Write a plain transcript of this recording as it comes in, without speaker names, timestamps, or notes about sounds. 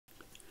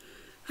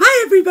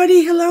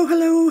everybody,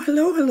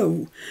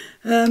 hello.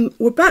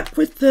 We're back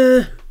with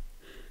the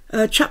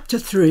chapter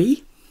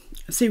 3.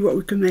 See what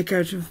we can make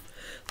out of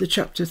the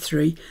chapter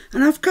 3.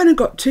 And I've kind of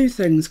got two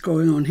things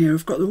going on here.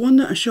 I've got the one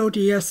that I showed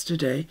you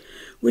yesterday,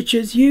 which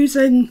is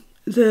using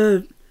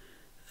the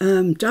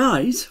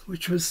dies,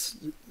 which was,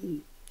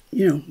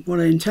 what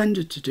I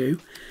intended to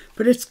do.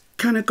 But it's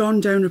kind of gone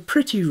down a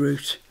pretty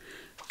route.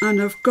 And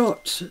I've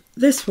got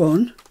this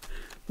one,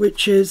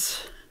 which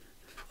is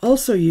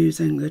also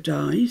using the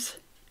dies,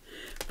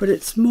 but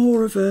it's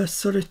more of a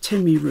sort of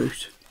Timmy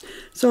route.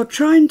 So I'll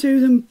try and do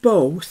them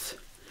both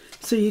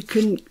so you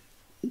can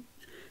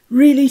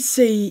really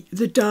see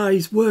the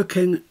dies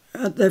working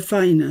at their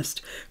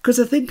finest, because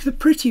I think the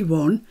pretty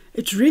one,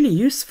 it's really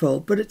useful,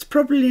 but it's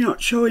probably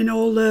not showing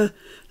all the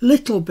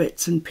little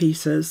bits and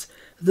pieces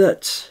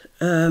that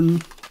are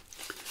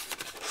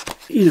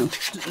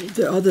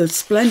the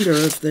splendour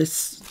of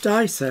this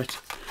die set.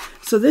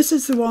 So this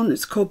is the one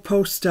that's called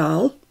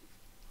Postal.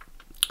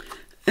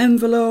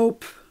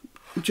 Envelope,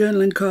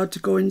 journaling card to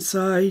go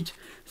inside,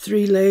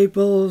 3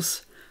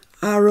 labels,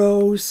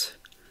 arrows,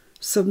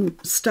 some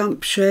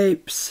stamp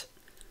shapes,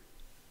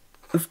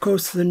 of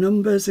course the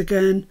numbers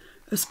again,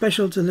 a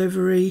special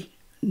delivery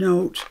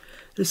note.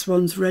 This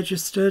one's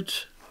registered,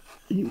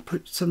 and you can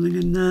put something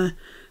in there,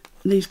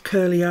 and these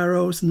curly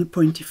arrows and the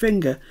pointy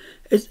finger.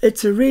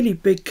 It's a really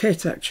big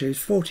kit actually, it's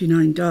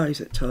 49 dies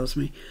it tells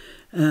me.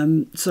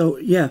 So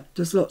yeah,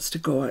 there's lots to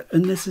go at,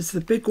 and this is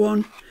the big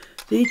one.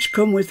 They each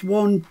come with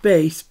one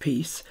base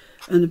piece,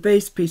 and the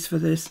base piece for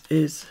this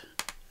is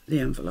the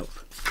envelope.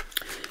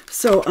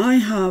 So I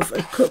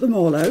cut them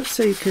all out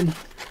so you can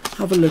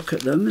have a look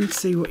at them and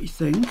see what you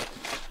think.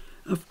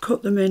 I've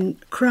cut them in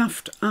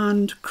craft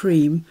and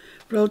cream,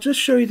 but I'll just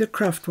show you the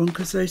craft one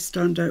because they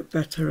stand out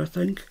better, I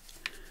think.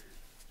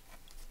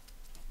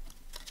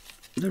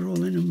 They're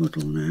all in a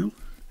muddle now.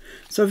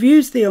 So I've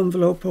used the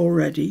envelope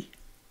already.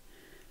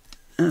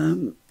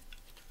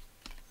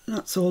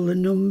 That's all the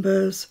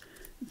numbers,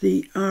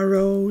 the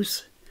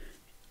arrows,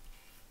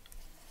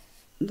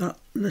 that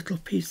little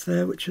piece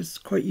there, which is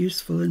quite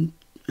useful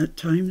at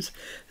times.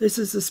 This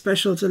is a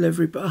special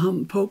delivery, but I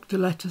haven't poked the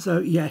letters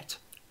out yet.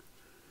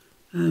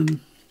 We're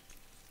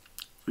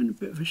in a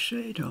bit of a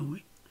shade, aren't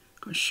we?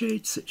 Got a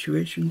shade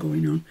situation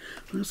going on.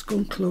 I'll just go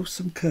and close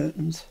some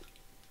curtains.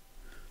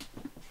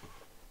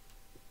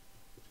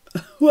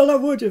 Well, I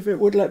would if it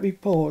would let me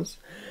pause,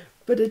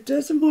 but it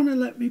doesn't want to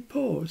let me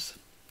pause,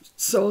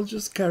 so I'll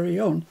just carry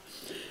on.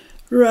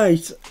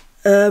 Right,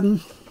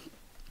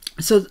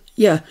 so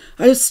yeah,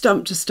 I just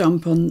stamped a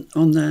stamp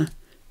on there.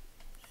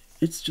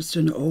 It's just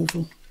an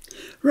oval.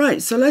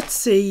 Right, so let's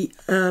see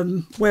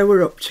where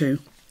we're up to.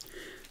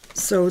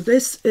 So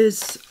this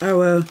is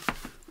our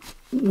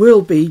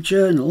will be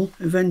journal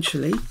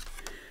eventually,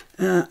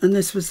 and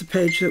this was the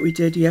page that we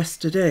did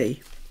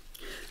yesterday.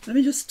 Let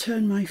me just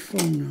turn my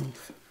phone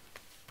off.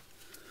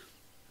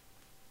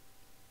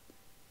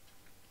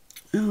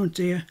 Oh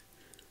dear.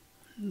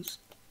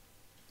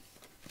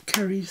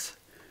 Kerry's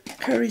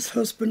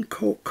husband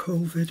caught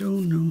COVID. Oh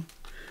no,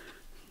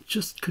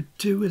 just could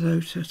do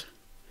without it.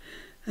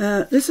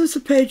 This is the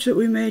page that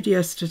we made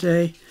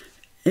yesterday.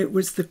 It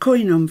was the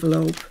coin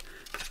envelope.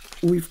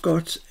 We've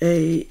got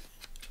a...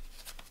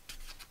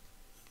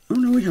 Oh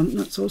no, we haven't.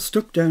 That's all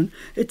stuck down.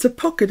 It's a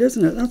pocket,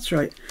 isn't it? That's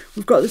right.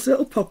 We've got this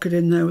little pocket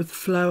in there with the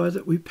flower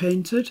that we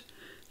painted,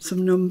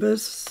 some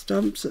numbers,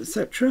 stamps,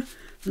 etc.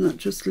 And that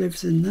just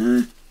lives in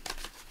there.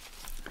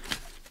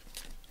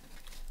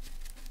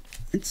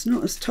 It's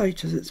not as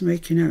tight as it's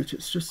making out,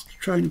 it's just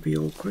trying to be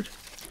awkward.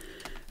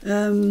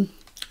 And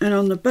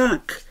on the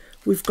back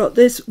we've got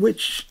this,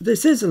 which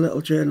this is a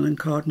little journaling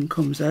card and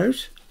comes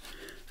out,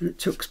 and it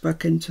tucks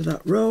back into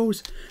that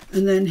rose.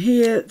 And then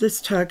here,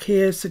 this tag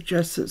here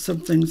suggests that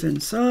something's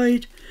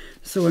inside,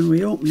 so when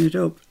we open it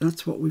up,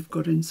 that's what we've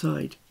got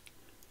inside.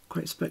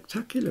 Quite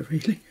spectacular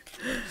really.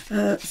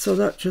 So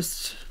that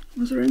just,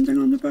 was there anything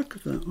on the back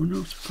of that or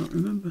not? I can't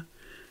remember.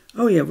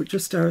 Oh yeah, with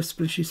just our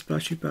splishy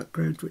splashy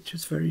background, which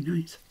is very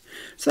nice.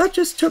 So that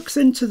just tucks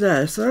into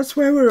there. So that's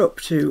where we're up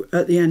to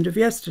at the end of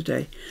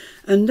yesterday.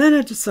 And then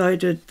I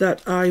decided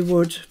that I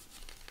would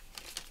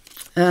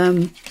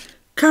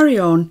carry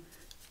on,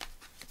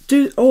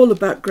 do all the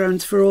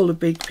backgrounds for all the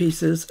big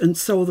pieces and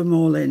sew them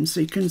all in. So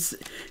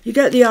you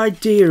get the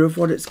idea of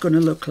what it's going to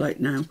look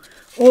like now.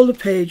 All the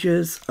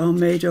pages are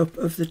made up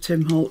of the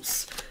Tim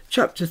Holtz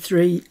Chapter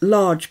 3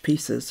 large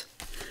pieces.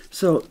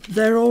 So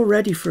they're all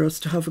ready for us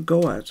to have a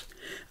go at.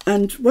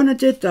 And when I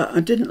did that, I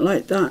didn't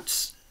like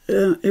that.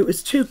 It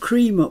was too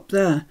cream up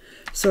there.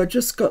 So I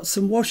just got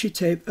some washi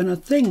tape, and I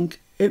think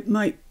it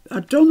might,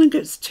 I don't think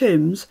it's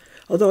Tim's,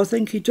 although I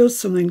think he does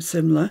something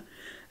similar.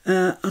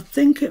 I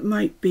think it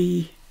might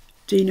be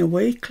Dina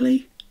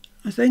Wakely,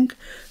 I think,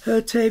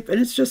 her tape, and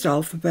it's just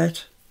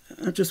alphabet.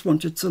 I just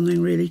wanted something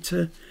really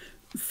to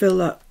fill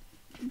that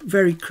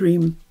very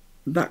cream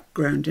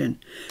background in.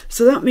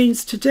 So that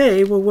means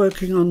today we're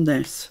working on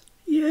this.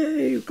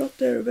 Yay, we got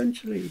there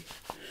eventually.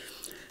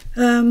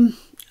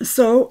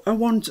 So I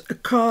want a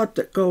card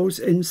that goes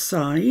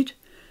inside,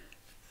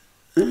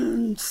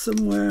 and and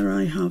somewhere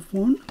I have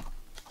one.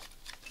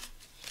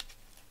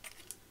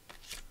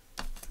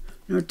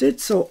 Now I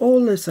did sort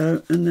all this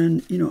out, and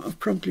then, you know, I've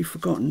promptly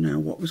forgotten now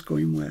what was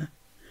going where.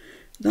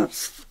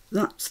 That's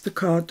the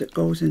card that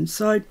goes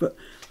inside, but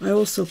I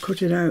also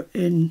cut it out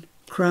in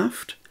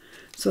craft,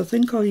 so I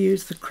think I'll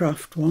use the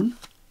craft one.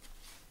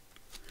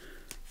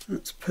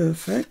 That's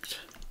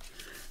perfect.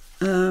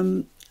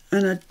 And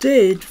I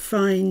did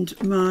find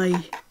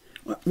my,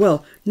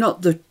 well,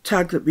 not the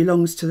tag that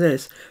belongs to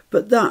this,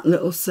 but that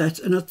little set,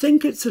 and I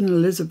think it's an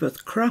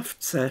Elizabeth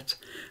craft set,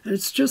 and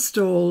it's just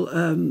all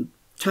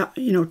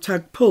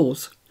tag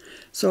pulls.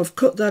 So I've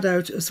cut that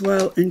out as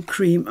well in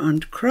cream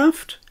and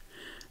craft,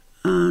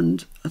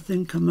 and I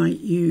think I might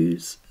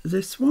use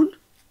this one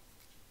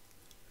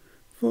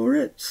for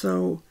it.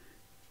 So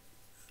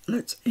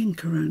let's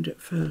ink around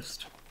it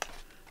first.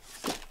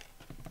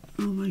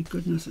 Oh my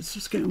goodness, it's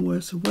just getting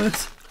worse and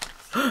worse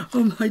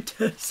on my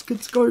desk.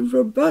 It's going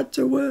from bad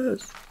to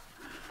worse.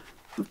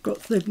 I've got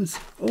things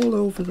all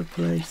over the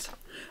place,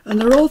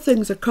 and they're all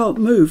things I can't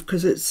move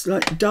because it's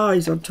like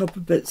dies on top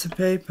of bits of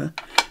paper.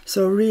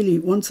 So really,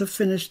 once I've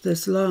finished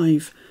this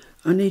live,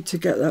 I need to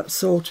get that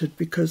sorted,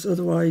 because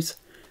otherwise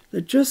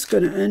they're just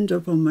going to end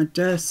up on my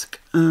desk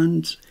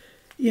and,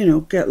 you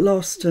know, get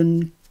lost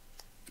and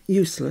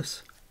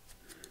useless.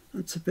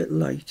 That's a bit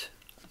late.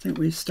 I think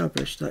we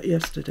established that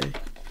yesterday,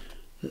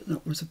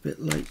 that was a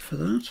bit late for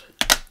that.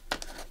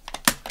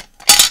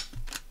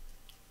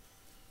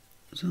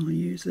 So I'll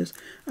use this.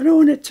 I don't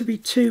want it to be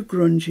too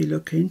grungy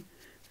looking.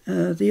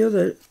 The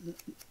other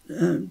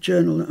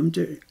journal that I'm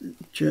doing,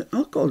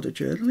 I'll call it a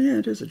journal, yeah,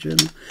 it is a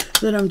journal,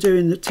 that I'm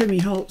doing, the Tim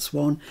Holtz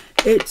one,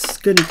 it's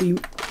going to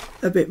be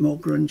a bit more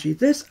grungy.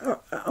 This,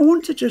 I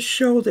want to just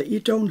show that you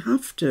don't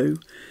have to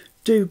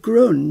do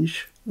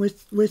grunge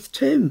with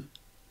Tim.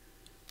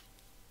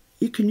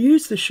 You can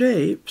use the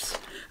shapes,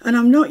 and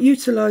I'm not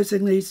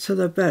utilising these to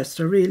their best,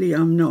 I really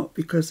am not,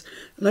 because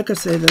like I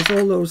say, there's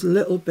all those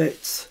little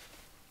bits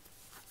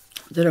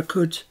that I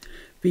could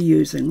be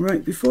using.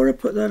 Right, before I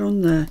put that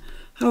on there,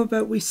 how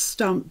about we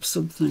stamp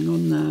something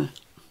on there?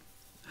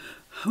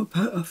 How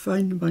about I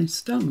find my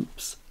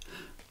stamps?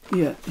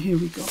 Yeah, here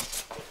we go.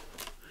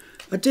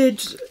 I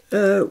did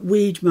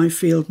weed my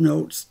field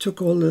notes,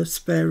 took all the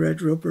spare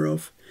red rubber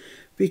off,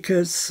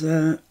 because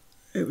it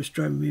was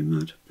driving me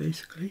mad,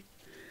 basically.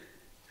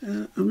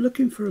 I'm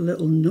looking for a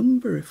little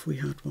number if we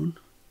had one.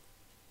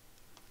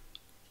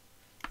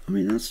 I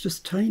mean, that's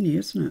just tiny,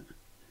 isn't it?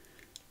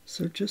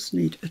 So just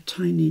need a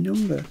tiny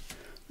number.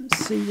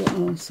 Let's see what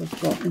else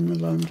I've got in the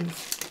land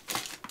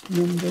of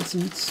numbers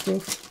and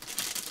stuff.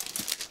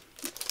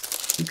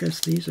 I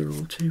guess these are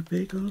all too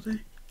big, are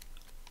they?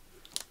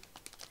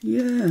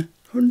 Yeah,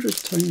 100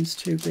 times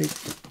too big.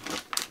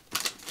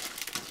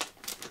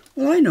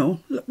 Well, I know.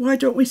 Why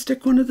don't we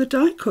stick one of the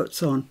die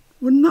cuts on?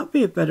 Wouldn't that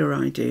be a better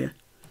idea?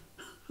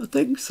 I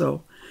think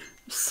so.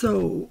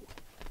 So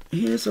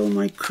here's all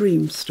my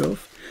cream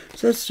stuff.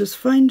 So let's just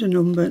find a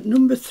number.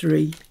 Number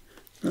 3.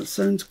 That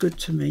sounds good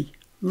to me.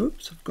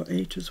 Whoops, I've got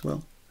 8 as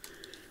well.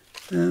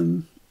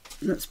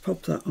 Let's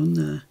pop that on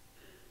there.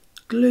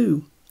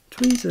 Glue,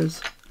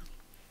 tweezers.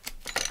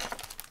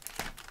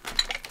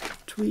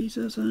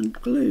 Tweezers and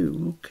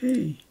glue.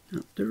 Okay,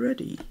 they're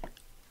ready.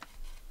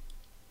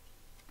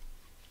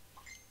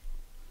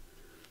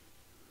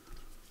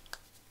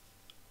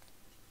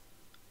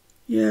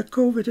 Yeah,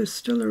 COVID is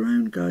still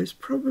around, guys.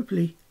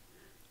 Probably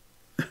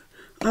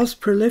as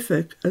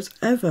prolific as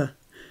ever.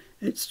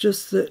 It's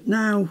just that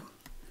now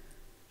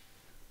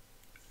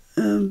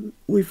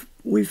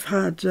we've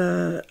had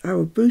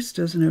our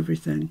boosters and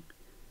everything.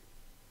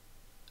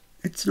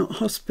 It's not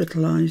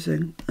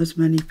hospitalising as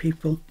many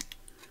people,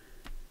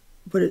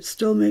 but it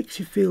still makes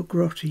you feel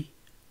grotty,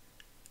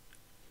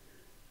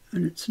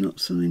 and it's not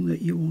something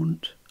that you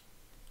want.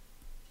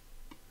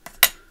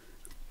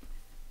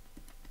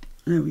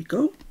 There we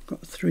go,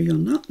 got a 3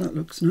 on that. That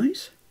looks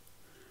nice,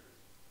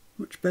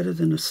 much better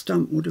than a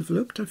stamp would have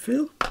looked, I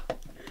feel.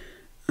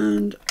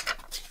 And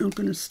I'm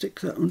going to stick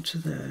that onto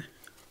there.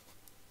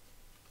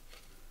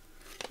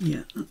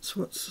 Yeah, that's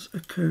what's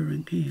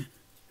occurring here.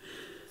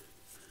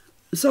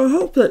 So I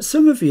hope that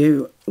some of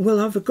you will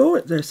have a go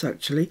at this,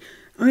 actually.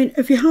 I mean,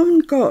 if you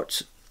haven't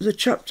got the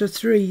Chapter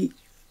 3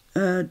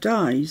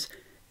 dies,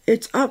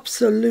 it's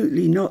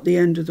absolutely not the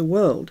end of the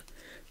world,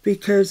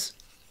 because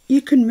you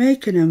can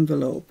make an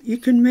envelope, you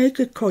can make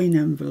a coin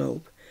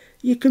envelope,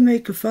 you can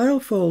make a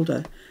file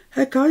folder.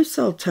 Heck, I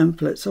sell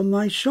templates on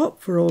my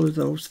shop for all of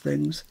those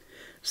things.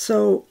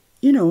 So,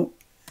 you know,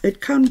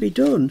 it can be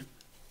done.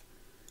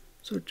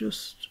 So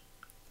just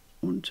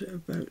want it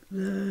about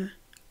there.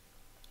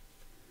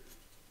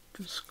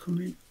 Just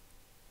coming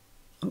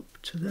up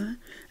to there.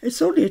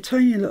 It's only a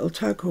tiny little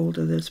tag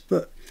holder, this,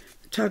 but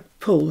tag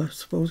pull, I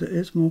suppose it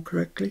is more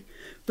correctly.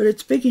 But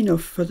it's big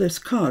enough for this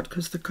card,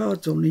 because the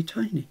card's only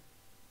tiny.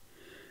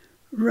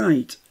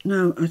 Right,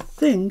 now I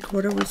think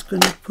what I was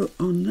going to put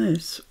on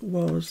this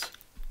was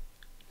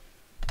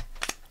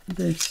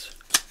this.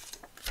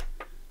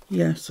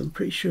 Yes, I'm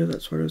pretty sure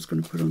that's what I was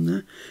going to put on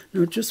there.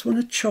 Now I just want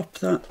to chop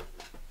that.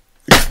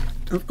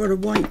 I've got a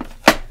white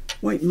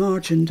white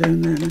margin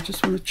down there, and I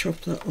just want to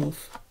chop that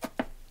off.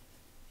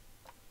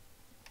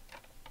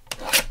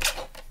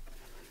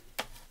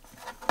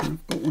 And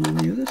I've got one on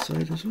the other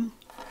side as well.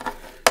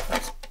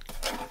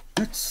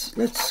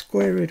 Let's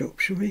square it up,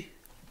 shall we?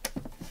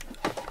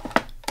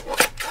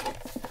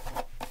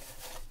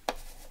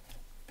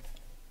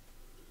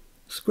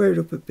 Square it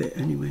up a bit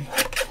anyway.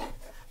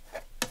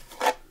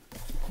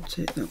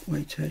 Take that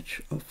white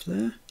edge off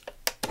there.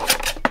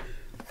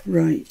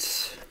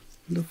 Right,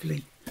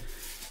 lovely.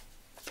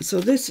 So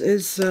this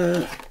is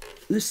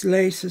this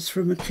lace is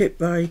from a kit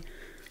by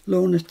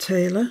Lorna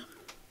Taylor.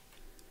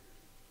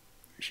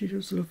 She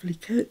does lovely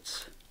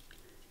kits.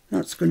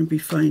 That's going to be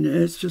fine.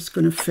 It's just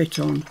going to fit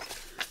on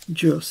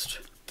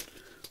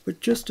but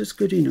just as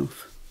good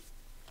enough.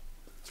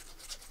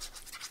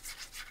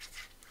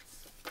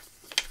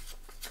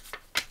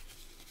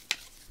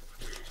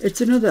 It's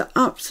another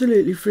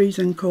absolutely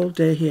freezing cold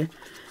day here.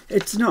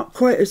 It's not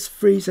quite as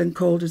freezing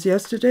cold as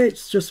yesterday.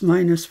 It's just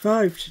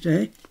 -5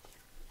 today.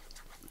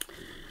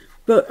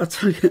 But I'll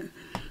tell you,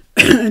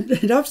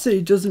 it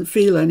absolutely doesn't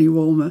feel any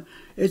warmer.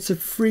 It's a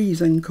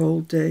freezing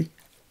cold day.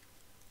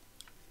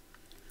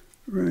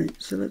 Right,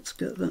 so let's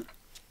get that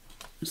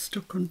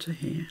stuck onto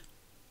here.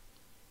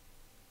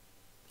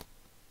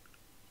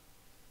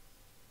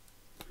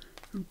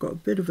 I've got a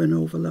bit of an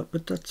overlap,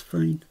 but that's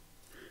fine.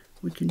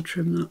 We can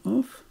trim that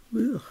off.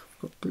 Ugh, I've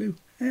got glue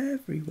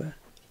everywhere.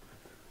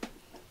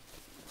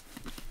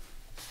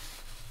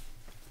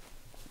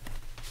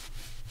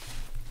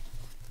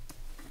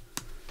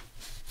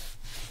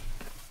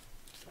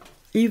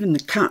 Even the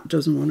cat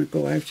doesn't want to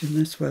go out in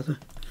this weather.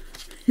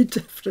 He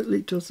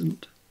definitely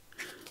doesn't.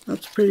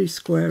 That's pretty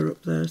square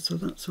up there, so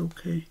that's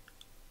okay.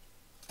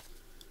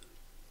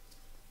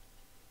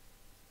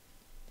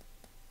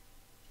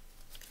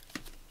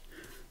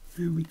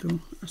 There we go.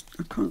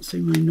 I can't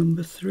see my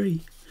number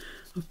 3.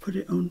 I've put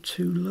it on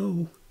too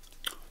low.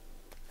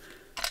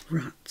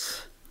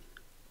 Rats.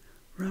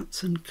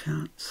 Rats and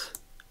cats.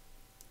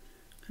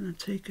 Can I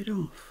take it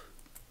off?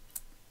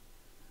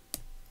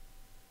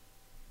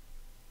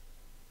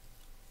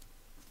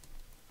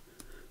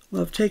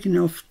 Well, I've taken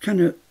off,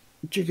 kind of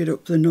jiggered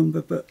up the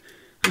number, but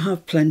I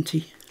have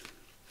plenty.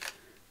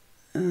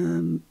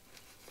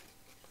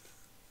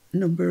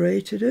 Number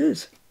 8 it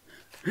is,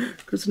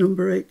 because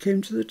number 8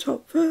 came to the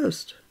top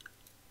first.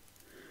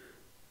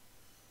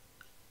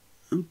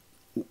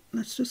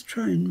 Let's just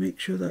try and make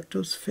sure that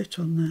does fit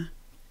on there.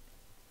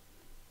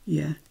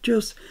 Yeah,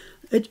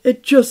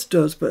 it just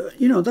does, but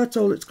you know, that's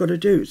all it's got to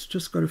do. It's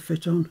just got to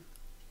fit on.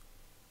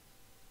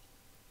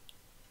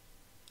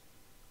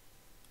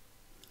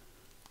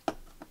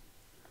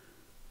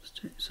 Let's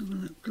take some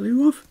of that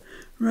glue off.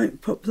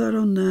 Right, pop that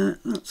on there.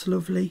 That's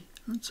lovely.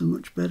 That's a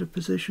much better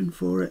position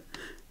for it.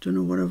 Don't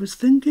know what I was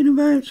thinking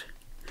about.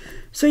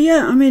 So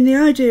yeah, I mean, the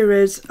idea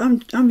is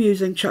I'm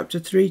using chapter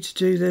 3 to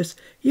do this.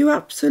 You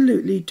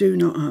absolutely do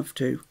not have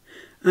to.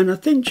 And I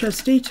think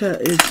Chastita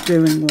is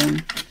doing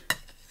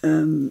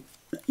one,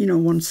 you know,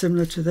 one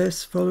similar to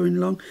this, following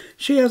along.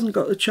 She hasn't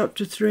got the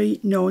chapter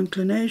 3, no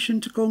inclination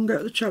to go and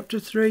get the chapter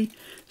 3.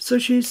 So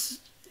she's,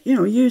 you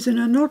know, using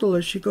her noddle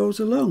as she goes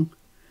along.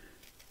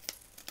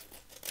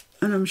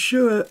 And I'm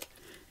sure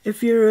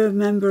if you're a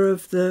member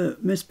of the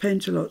Miss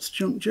Paintalot's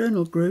Junk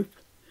Journal group,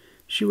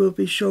 she will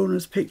be showing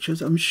us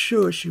pictures. I'm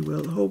sure she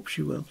will. I hope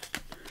she will.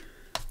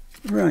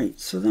 Right,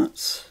 so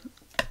that's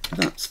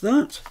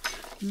that.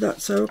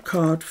 That's our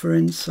card for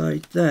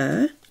inside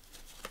there.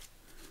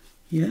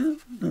 Yeah,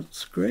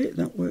 that's great.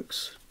 That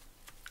works.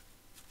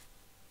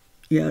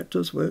 Yeah, it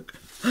does work.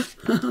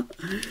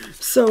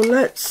 So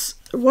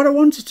what I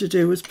wanted to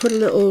do was put a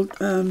little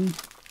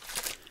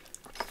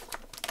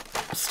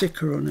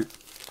sticker on it.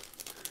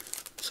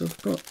 So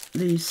I've got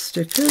these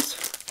stickers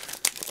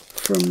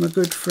from my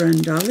good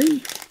friend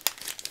Ali.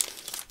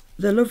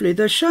 They're lovely.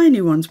 They're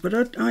shiny ones, but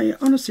I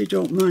honestly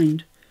don't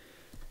mind.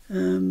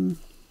 I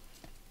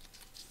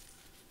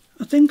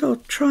think I'll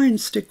try and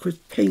stick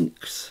with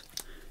pinks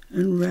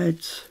and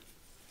reds.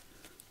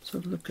 Let's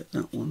have a look at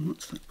that one.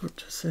 What's that got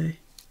to say?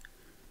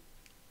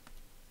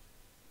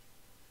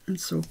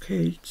 It's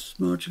okay. It's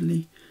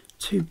marginally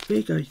too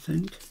big, I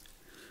think.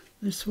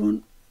 This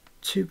one,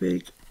 too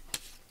big.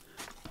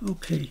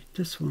 Okay,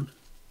 this one.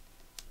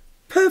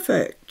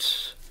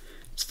 Perfect!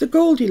 It's the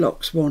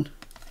Goldilocks one.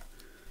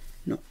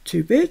 Not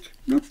too big,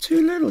 not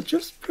too little,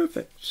 just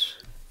perfect.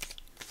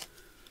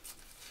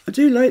 I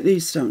do like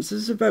these stamps.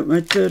 This is about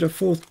my 3rd or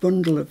 4th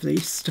bundle of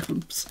these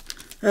stamps,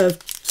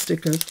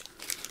 stickers.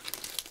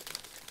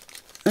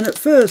 And at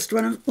first,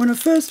 when I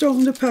first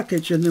opened the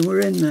package and they were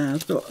in there, I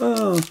thought,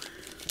 oh,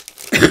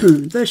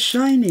 they're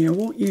shiny, I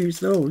won't use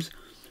those.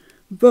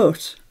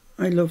 But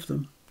I love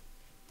them.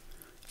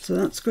 So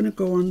that's going to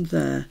go on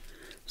there.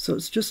 So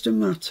it's just a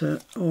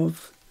matter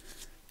of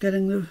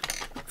getting the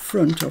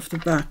front off the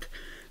back.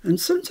 And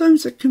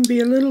sometimes it can be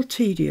a little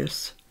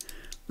tedious,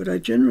 but I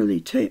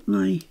generally take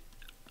my,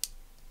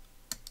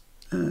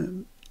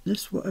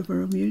 this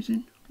whatever I'm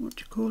using, what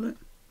do you call it?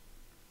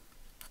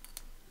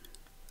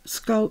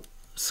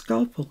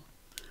 Scalpel.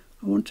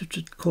 I wanted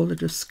to call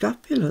it a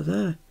scapula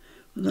there.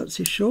 That's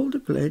your shoulder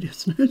blade,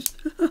 isn't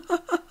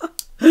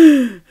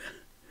it?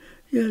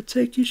 Yeah,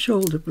 take your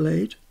shoulder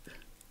blade.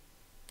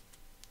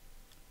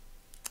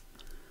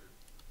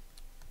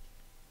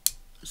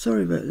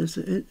 Sorry about this,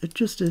 it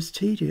just is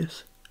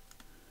tedious.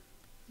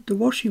 The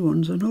washy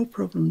ones are no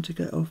problem to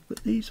get off,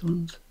 but these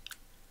ones...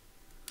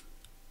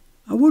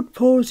 I would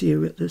pause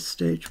you at this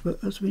stage,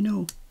 but as we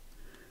know,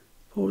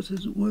 pause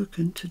isn't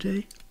working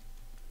today.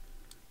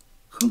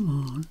 Come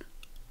on.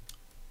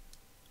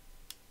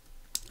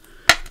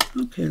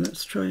 Okay,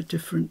 let's try a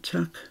different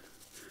tack.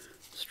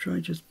 Let's try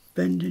just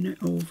bending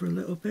it over a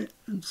little bit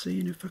and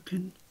seeing if I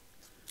can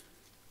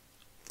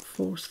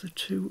force the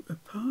two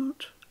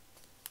apart.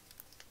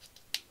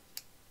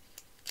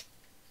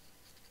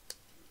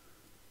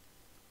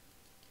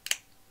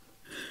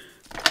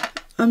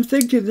 I'm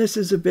thinking this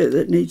is a bit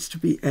that needs to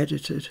be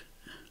edited.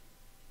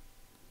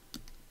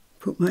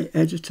 Put my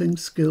editing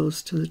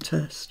skills to the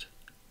test.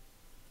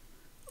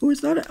 Oh,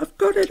 is that it? I've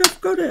got it, I've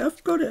got it,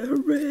 I've got it,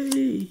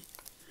 hooray!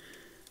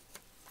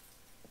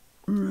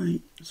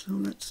 Right, so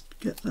let's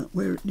get that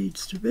where it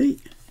needs to be.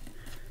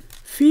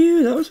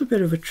 Phew, that was a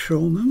bit of a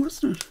trauma,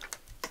 wasn't it?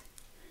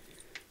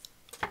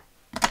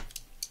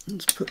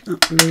 Let's put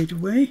that blade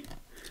away.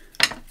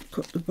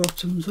 Cut the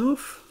bottoms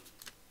off.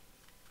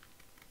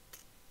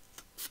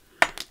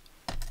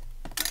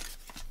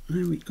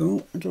 There we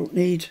go. I don't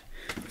need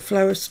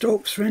flower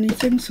stalks for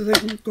anything, so they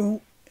can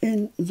go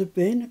in the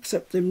bin,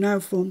 except they've now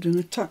formed an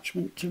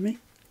attachment to me.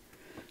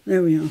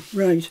 There we are.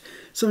 Right,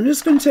 so I'm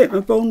just going to take my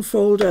bone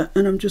folder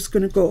and I'm just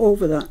going to go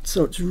over that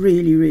so it's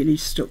really, really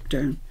stuck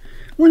down.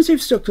 Once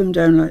you've stuck them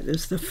down like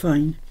this, they're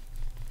fine.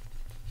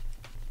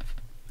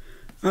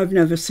 I've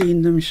never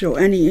seen them show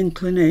any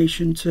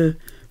inclination to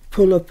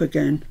pull up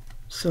again,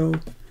 so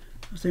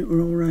I think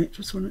we're all right.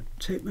 Just want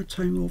to take my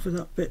time over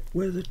that bit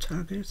where the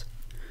tag is.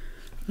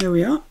 There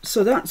we are.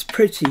 So that's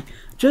pretty.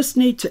 Just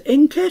need to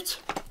ink it.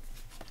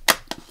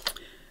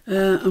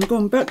 I'm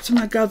going back to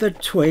my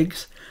gathered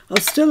twigs. I'll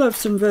still have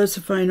some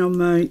VersaFine on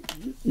my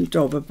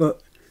dauber,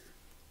 but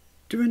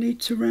do I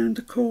need to round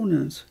the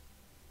corners?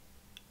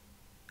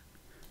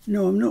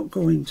 No, I'm not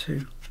going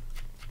to.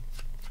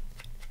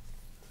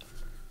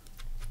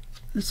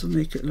 This will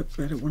make it look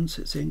better once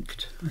it's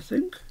inked, I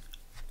think.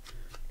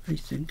 I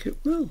think it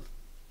will.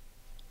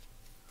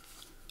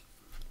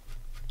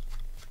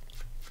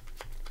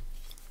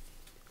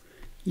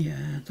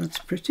 Yeah, that's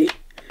pretty.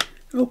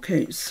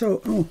 Okay,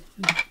 so, oh,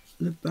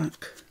 the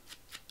back.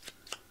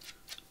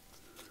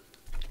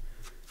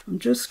 I'm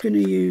just going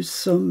to use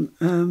some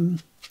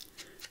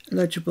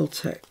legible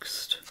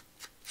text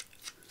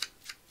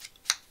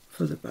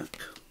for the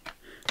back.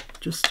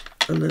 Just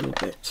a little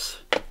bit.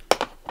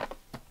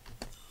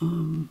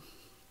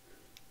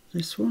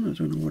 This one, I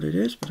don't know what it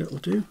is, but it'll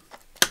do.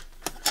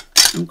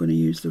 I'm going to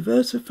use the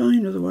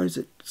VersaFine, otherwise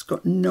it's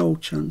got no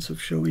chance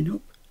of showing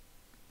up.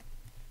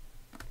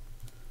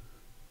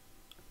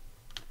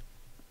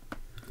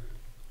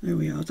 There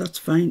we are, that's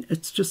fine.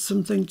 It's just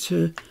something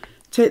to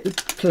take the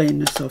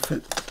plainness off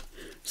it.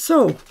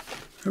 So,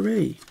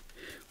 hooray,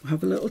 we'll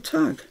have a little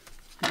tag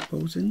that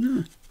goes in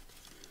there.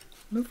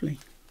 Lovely.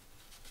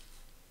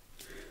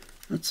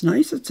 That's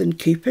nice, it's in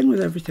keeping with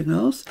everything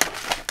else.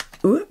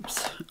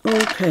 Oops,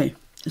 okay.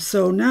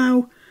 So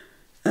now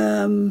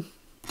I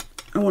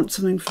want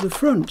something for the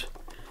front.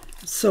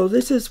 So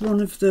this is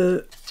one of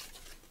the,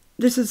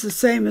 this is the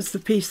same as the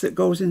piece that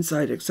goes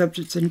inside, except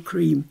it's in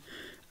cream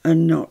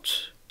and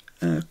not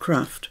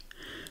craft.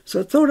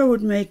 So I thought I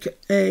would make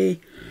a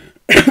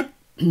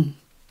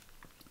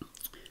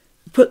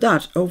put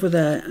that over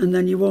there, and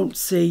then you won't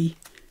see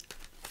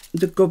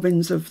the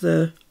gubbins of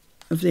the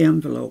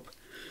envelope.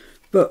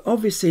 But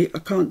obviously I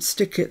can't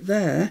stick it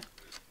there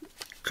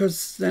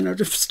because then I'd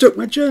have stuck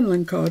my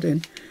journaling card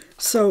in.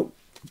 So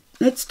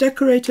let's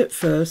decorate it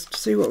first,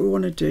 see what we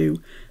want to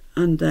do,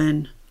 and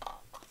then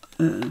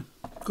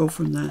go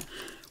from there.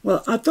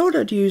 Well, I thought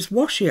I'd use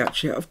washi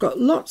actually. I've got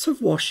lots of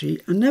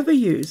washi. I never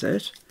use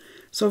it.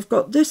 So I've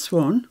got this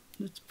one,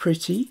 that's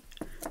pretty.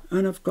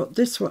 And I've got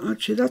this one.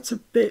 Actually, that's a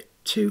bit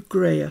too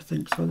grey, I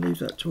think. So I'll leave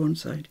that to one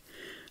side.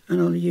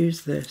 And I'll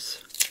use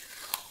this.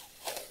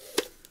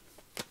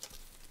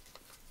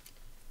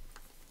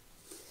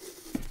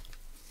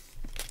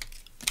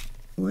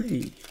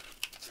 Wait.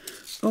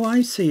 Oh,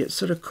 I see. It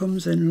sort of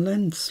comes in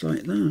lengths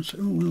like that.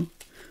 Oh, well,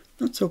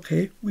 that's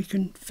okay. We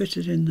can fit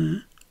it in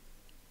there.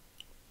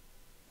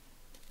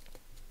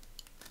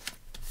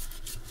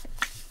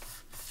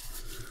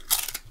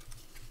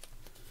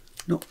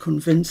 Not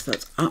convinced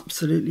that's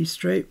absolutely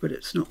straight, but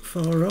it's not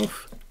far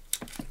off.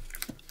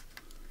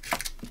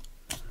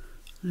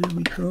 There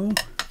we go.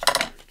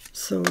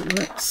 So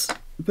let's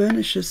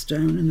burnish this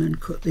down and then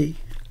cut the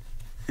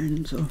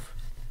ends off.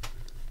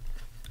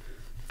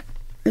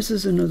 This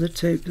is another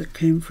tape that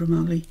came from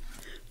Ali.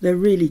 They're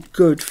really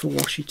good for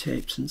washi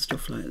tapes and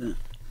stuff like that.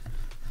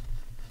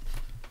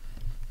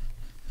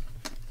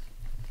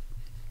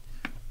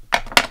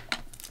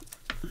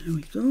 There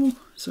we go.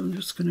 So I'm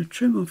just going to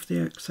trim off the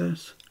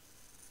excess.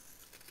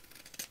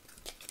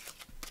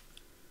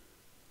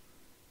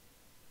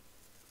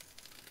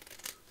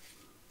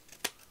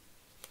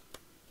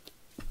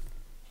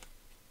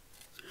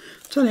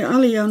 Tell you,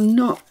 Ali are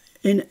not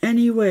in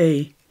any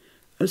way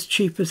as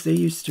cheap as they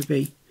used to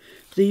be.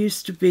 They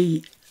used to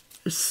be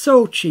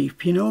so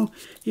cheap, you know.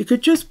 You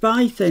could just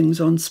buy things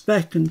on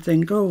spec and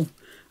think, oh,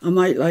 I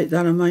might like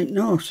that, I might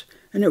not.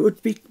 And it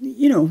would be,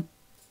 you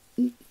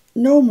know,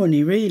 no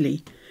money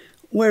really.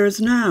 Whereas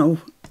now,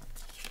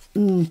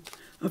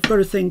 I've got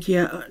to think,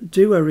 yeah,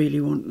 do I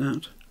really want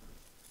that?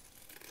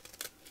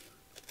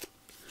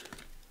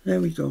 There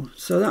we go.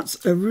 So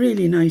that's a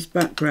really nice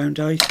background,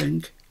 I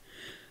think.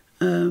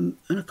 And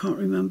I can't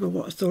remember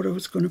what I thought I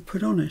was going to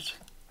put on it.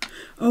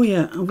 Oh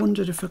yeah, I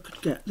wondered if I could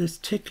get this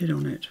ticket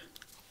on it.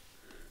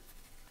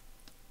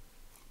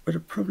 But I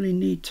probably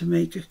need to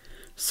make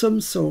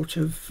some sort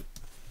of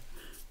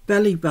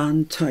belly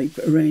band type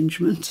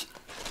arrangement.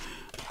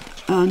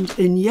 And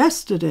in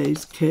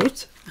yesterday's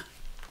kit,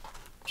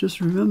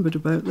 just remembered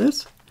about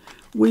this,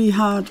 we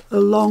had a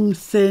long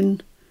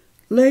thin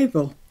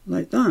label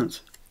like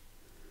that.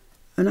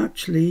 And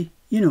actually,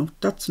 you know,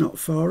 that's not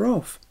far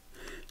off.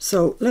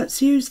 So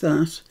let's use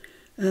that.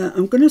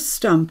 I'm going to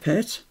stamp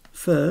it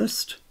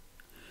first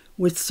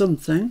with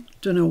something,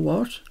 don't know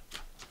what,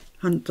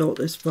 hadn't thought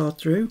this far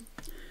through.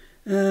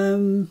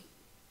 There's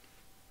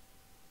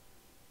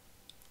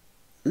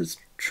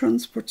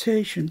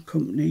transportation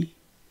company,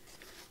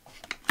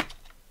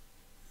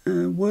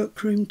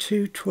 workroom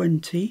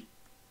 220,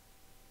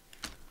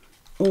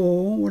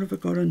 or what have I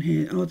got on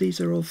here? Oh, these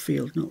are all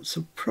field notes,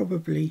 so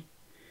probably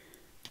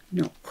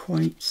not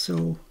quite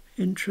so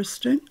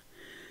interesting.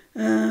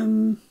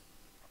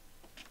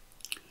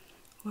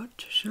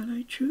 What shall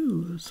I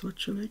choose? What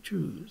shall I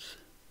choose?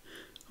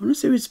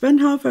 Honestly, we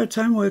spend half our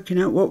time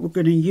working out what we're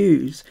going to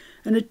use,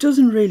 and it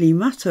doesn't really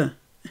matter.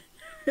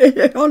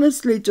 It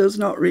honestly does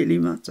not really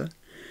matter.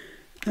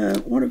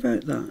 What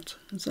about that?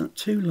 Is that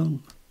too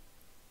long?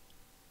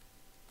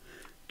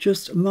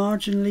 Just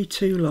marginally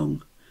too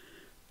long.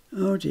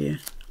 Oh dear.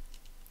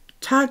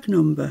 Tag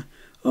number.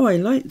 Oh, I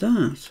like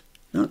that.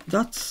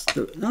 That's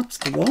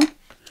the one.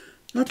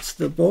 That's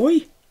the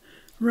boy.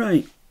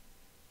 Right.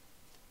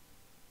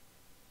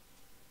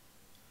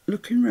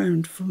 Looking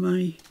round for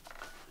my...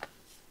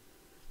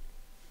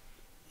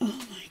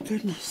 Oh my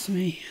goodness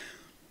me.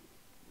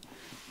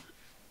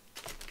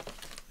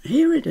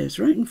 Here it is,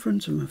 right in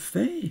front of my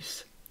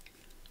face.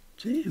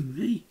 Dear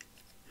me.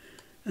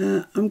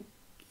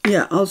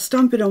 Yeah, I'll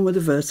stamp it on with a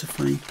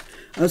VersaFine.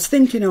 I was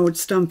thinking I would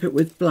stamp it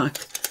with black,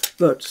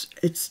 but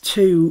it's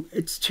too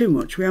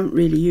much. We haven't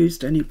really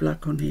used any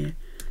black on here.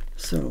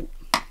 So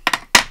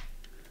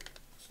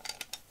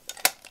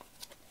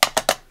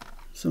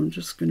I'm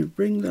just going to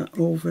bring that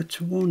over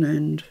to one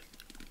end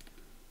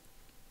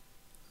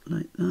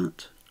like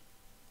that.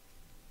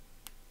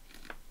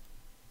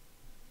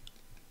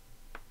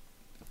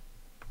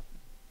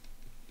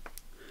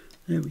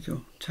 There we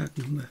go, tag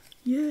number.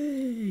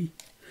 Yay!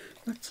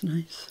 That's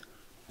nice.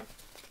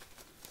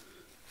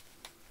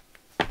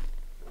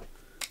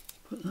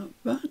 Put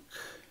that back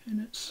in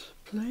its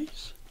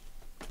place.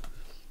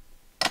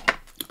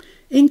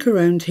 Ink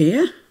around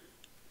here.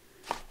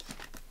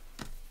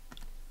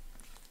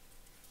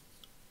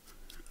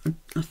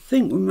 I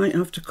think we might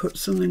have to cut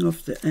something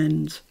off the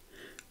ends,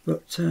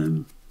 but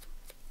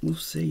we'll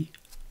see.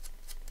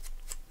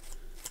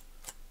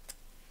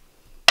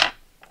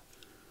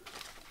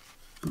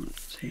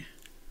 Let's see.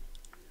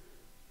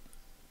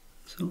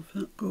 So if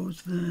that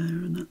goes there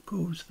and that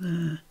goes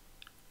there.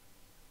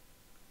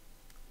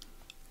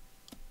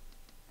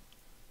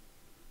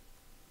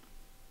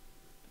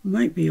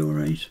 Might be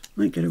alright.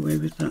 Might get away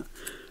with that.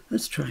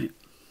 Let's try it.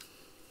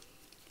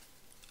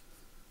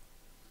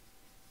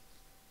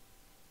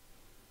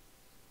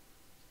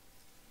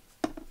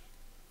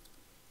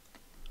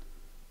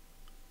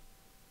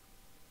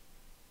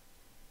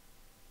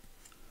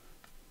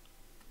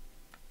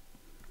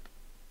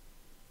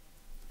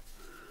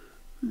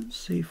 Let's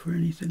see for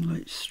anything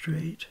like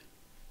straight.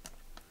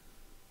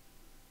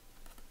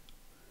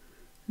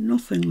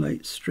 Nothing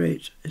like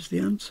straight is the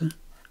answer.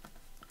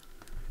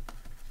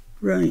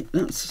 Right,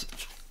 that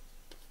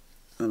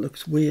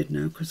looks weird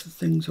now because the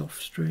thing's off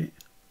straight.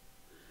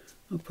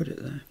 I'll put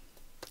it there.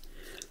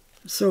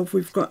 So if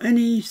we've got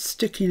any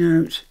sticking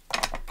out,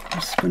 I'm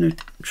just going to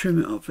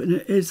trim it off, and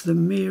it is the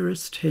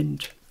merest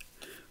hint.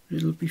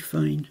 It'll be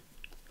fine.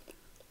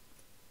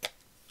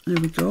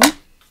 There we go.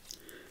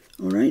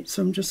 Alright,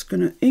 so I'm just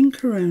going to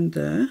ink around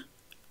there.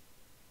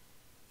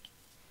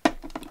 I'm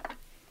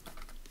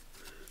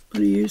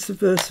going to use the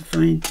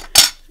VersaFine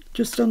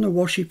just on the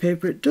washi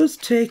paper. It does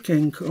take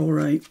ink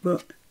alright,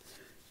 but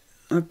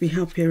I'd be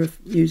happier if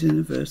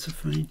using the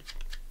VersaFine.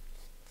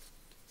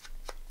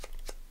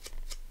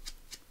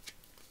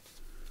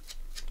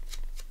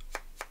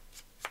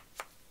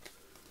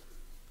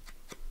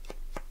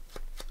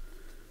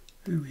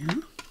 There we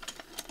are.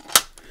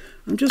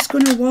 I'm just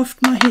going to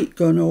waft my heat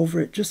gun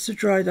over it just to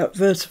dry that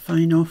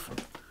VersaFine off.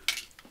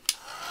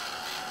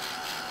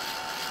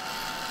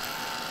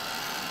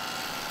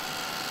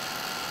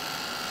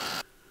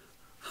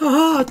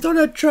 I thought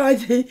I'd try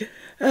the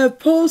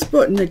pause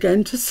button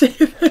again to see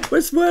if it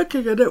was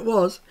working, and it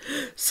was.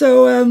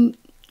 So,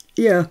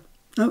 yeah,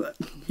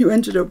 You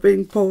ended up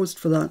being paused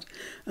for that,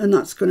 and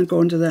that's going to go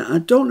under there. I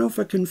don't know if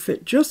I can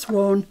fit just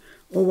one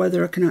or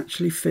whether I can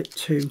actually fit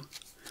two.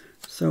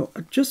 So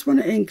I just want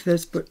to ink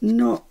this, but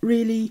not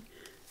really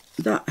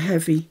that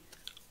heavy,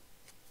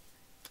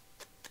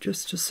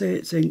 just to say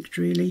it's inked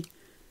really,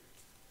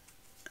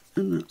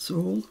 and that's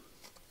all.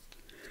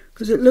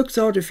 Because it looks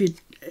odd if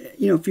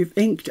if you've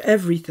inked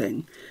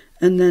everything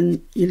and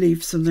then you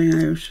leave something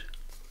out.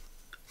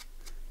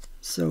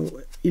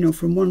 So,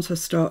 from once I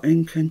start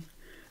inking,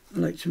 I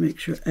like to make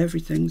sure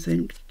everything's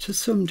inked to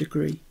some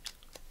degree.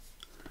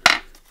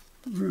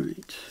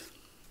 Right.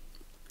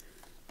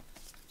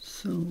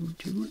 So,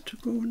 do you want to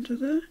go under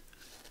there?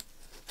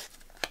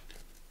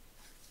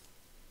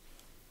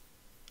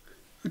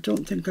 I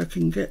don't think I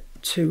can get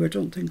two. I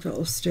don't think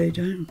that'll stay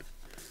down.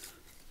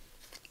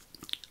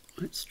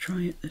 Let's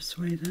try it this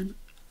way then.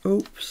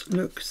 Oops,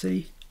 look,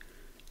 see,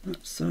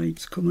 that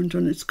side's come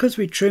undone. It's because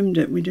we trimmed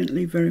it, we didn't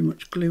leave very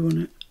much glue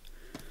on it.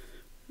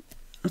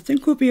 I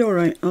think we'll be all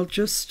right. I'll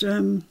just,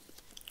 I'll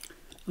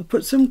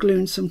put some glue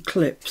and some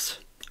clips.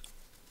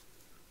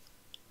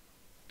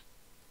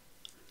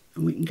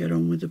 And we can get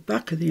on with the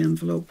back of the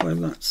envelope while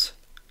that's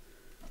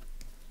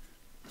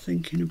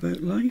thinking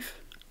about life.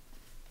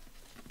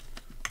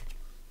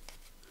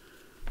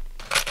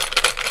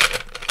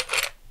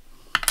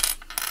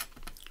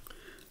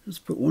 Let's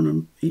put one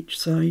on each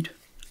side.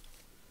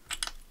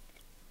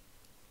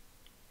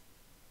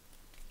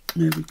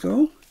 There we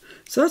go.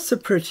 So that's a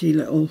pretty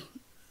little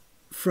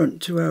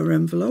front to our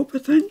envelope, I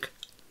think.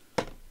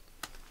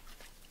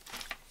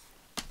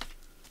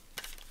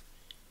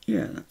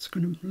 Yeah, that's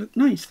going to look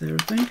nice there,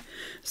 I think.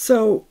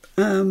 So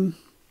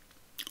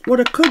what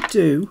I could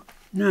do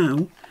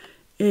now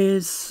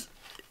is,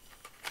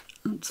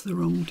 that's the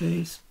wrong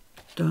day's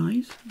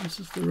dies, this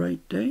is the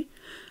right day.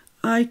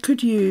 I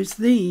could use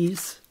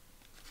these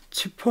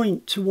to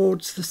point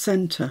towards the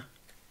centre,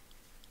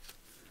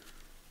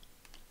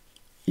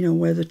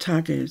 where the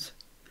tag is.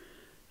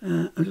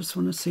 I just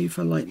want to see if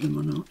I like them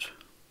or not.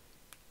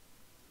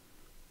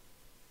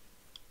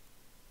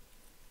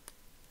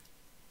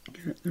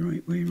 Get it the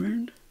right way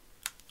around.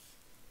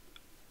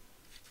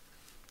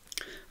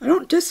 I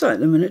don't dislike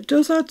them, and it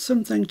does add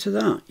something to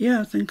that.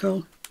 Yeah, I think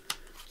I'll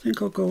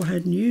go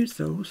ahead and use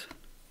those.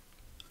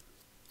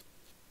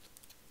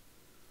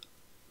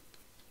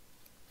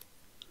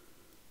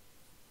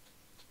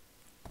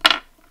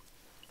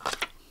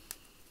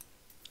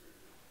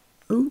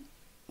 Oh,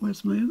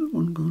 where's my other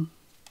one gone?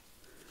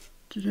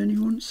 Did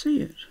anyone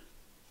see it?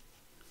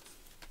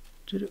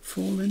 Did it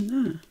fall in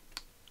there?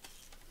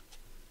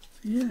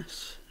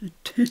 Yes, it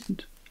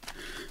did.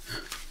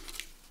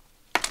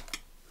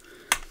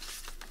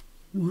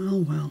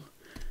 Well.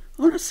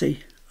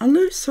 Honestly, I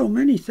lose so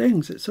many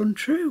things, it's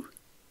untrue.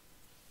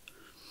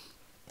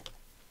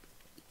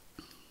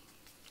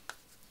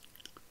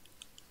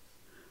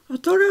 I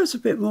thought I was a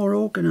bit more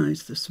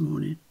organised this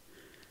morning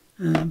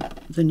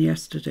than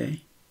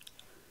yesterday.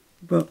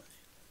 But,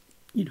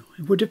 it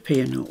would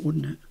appear not,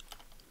 wouldn't it?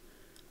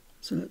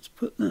 So let's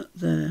put that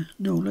there.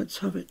 No, let's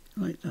have it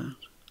like that.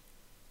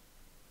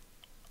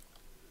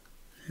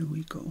 There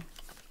we go.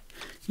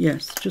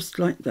 Yes, just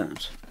like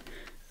that.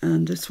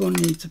 And this one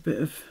needs a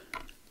bit of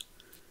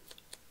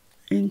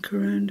ink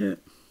around it.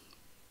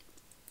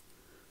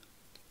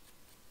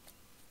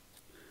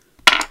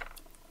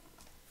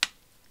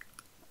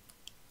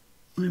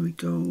 There we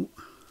go.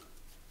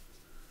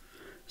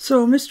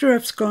 So Mr.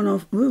 F's gone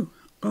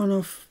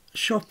off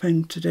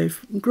shopping today,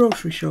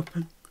 grocery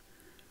shopping.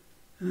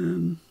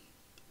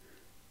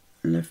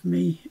 Left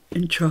me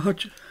in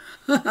charge.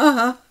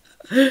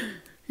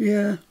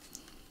 Yeah.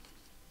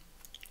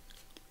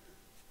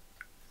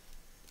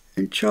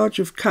 In charge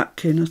of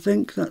Catkin, I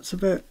think. That's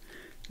about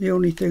the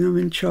only thing I'm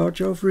in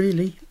charge of,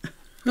 really.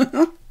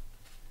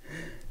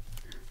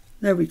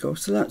 There we go.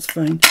 So that's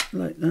fine,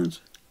 like that.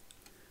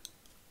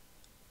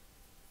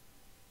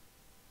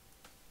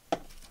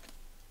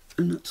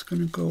 And that's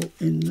going to go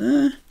in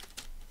there.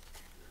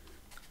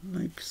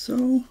 Like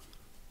so.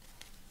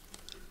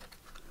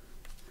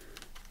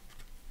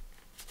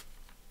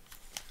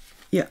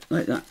 Yeah,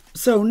 like that.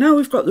 So now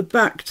we've got the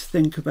back to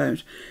think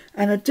about.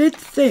 And I did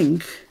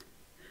think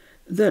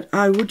that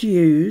I would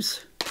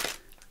use,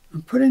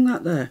 I'm putting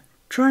that there.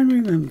 Try and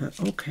remember.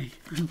 Okay,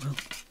 I will.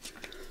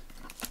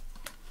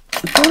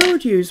 I thought I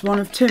would use one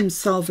of Tim's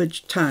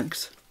salvage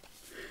tags.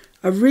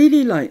 I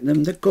really like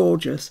them. They're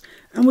gorgeous.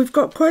 And we've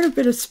got quite a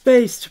bit of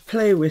space to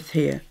play with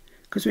here,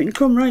 because we can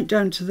come right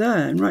down to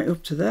there and right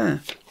up to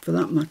there, for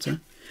that matter.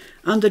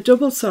 And they're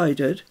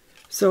double-sided,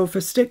 so if I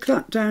stick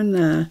that down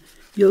there,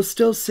 you'll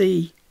still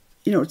see,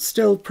 it's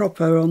still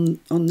proper on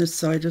this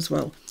side as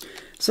well.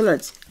 So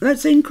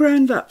let's ink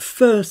around that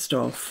first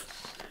off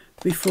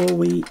before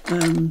we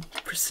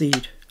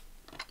proceed.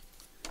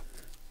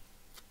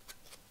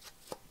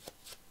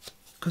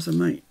 Because I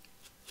might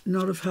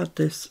not have had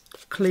this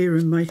clear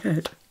in my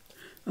head.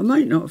 I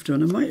might not have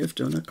done, I might have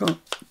done, I can't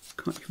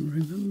even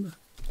remember.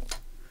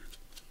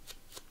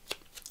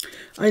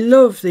 I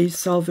love these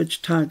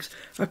salvage tags.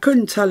 I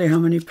couldn't tell you how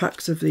many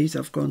packs of these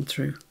I've gone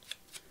through.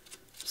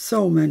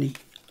 so many.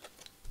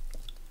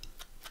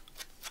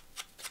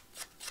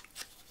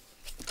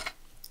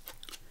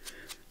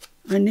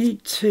 I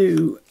need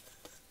to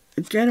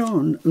get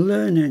on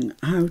learning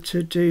how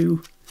to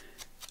do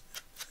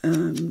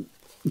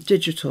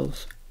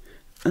digitals,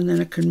 and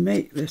then I can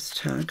make this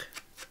tag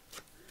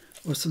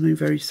or something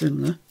very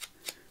similar,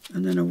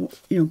 and then I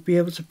be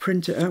able to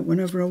print it out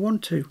whenever I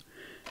want to,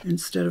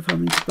 instead of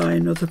having to buy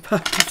another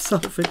pack of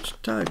salvage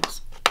tags.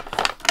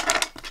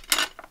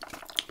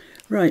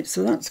 Right,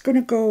 so that's going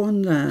to go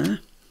on there.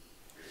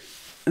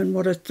 And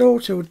what I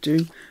thought I would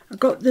do, I've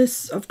got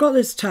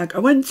this tag. I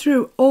went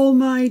through all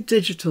my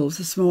digitals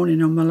this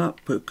morning on my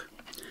lapbook,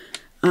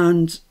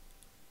 and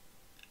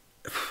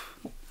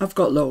I've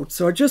got loads.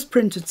 So I just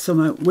printed some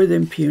out with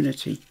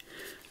impunity.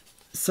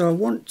 So I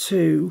want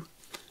to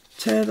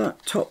tear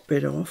that top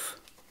bit off.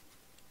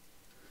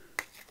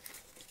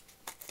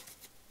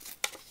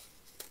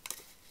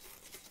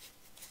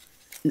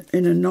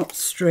 In a not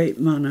straight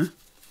manner.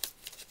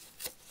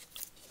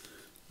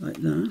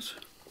 Like that.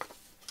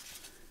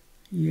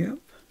 Yep.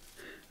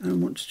 And I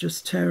want to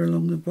just tear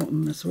along the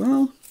bottom as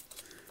well,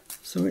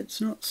 so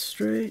it's not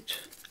straight.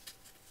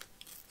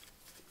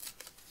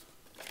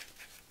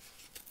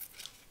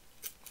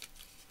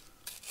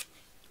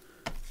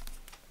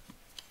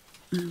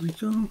 There we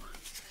go.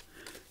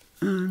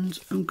 And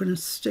I'm going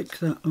to stick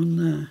that on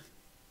there.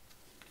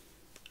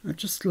 I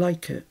just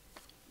like it.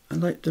 I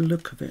like the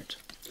look of it.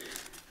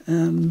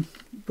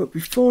 But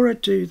before I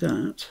do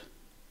that,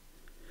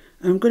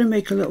 I'm going to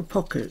make a little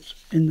pocket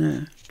in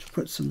there to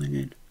put something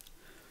in.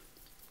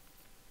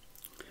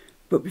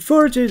 But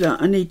before I do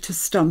that, I need to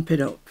stamp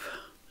it up.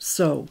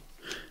 So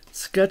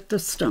let's get the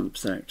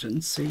stamps out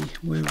and see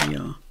where we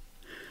are.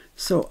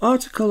 So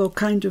article or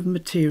kind of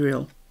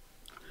material.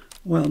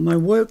 Well, my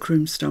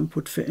workroom stamp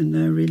would fit in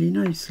there really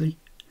nicely.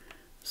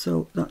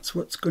 So that's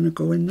what's going to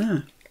go in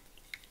there.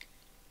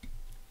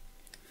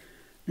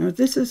 Now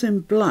this is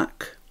in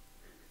black,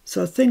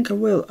 so I think I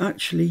will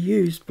actually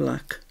use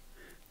black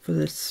for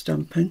this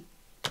stamping.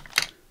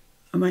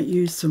 I might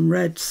use some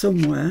red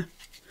somewhere,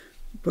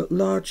 but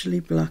largely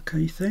black,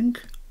 I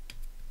think.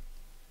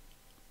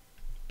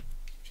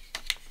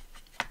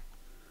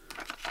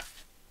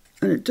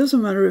 And it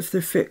doesn't matter if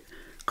they fit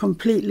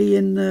completely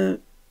in the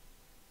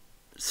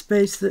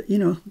space that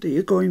that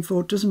you're going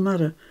for. It doesn't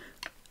matter,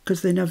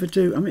 because they never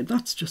do. I mean,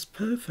 that's just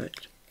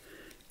perfect.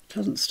 It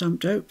hasn't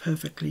stamped out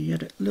perfectly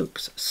yet. It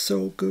looks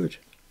so good.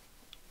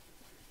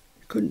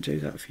 You couldn't do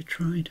that if you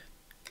tried.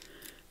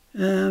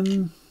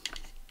 And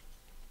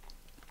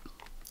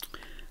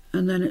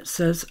then it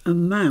says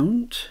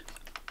amount,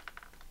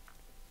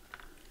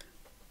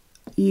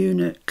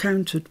 unit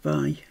counted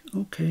by.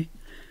 Okay.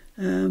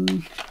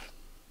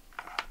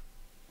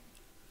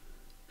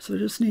 So I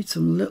just need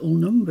some little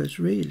numbers,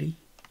 really.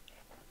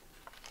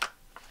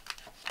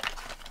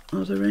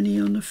 Are there any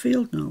on the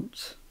field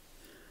notes?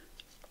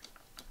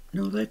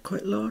 No, they're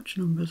quite large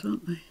numbers,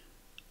 aren't they?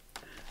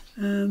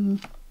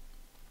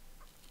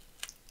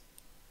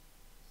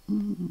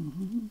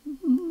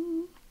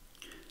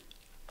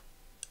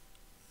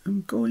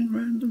 I'm going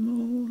round them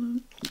all.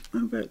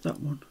 How about that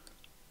one?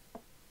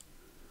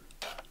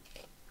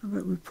 How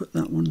about we put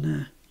that one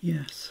there?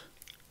 Yes.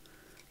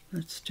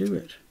 Let's do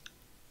it.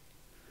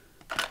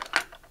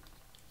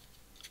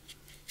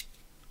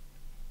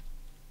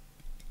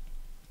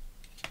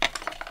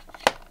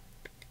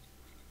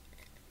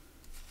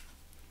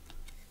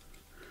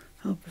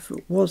 Help if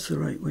it was the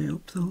right way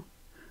up, though.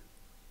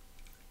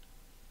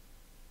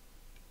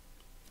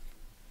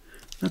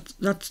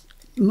 That's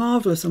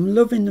marvellous. I'm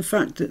loving the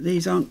fact that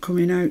these aren't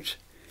coming out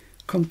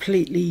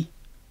completely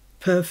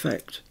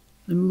perfect.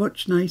 They're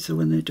much nicer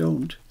when they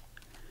don't.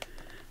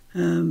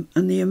 And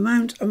the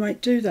amount, I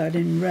might do that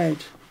in red.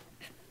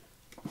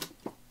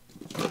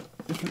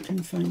 If I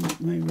can find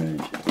my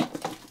red.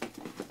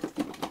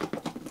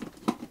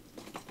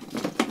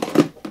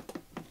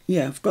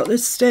 Yeah, I've got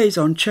this stays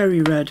on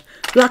cherry red.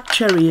 Black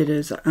cherry it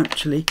is,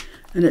 actually.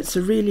 And it's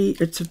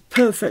a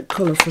perfect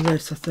colour for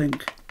this, I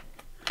think.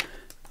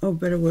 Oh,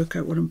 better work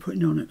out what I'm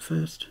putting on it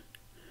first.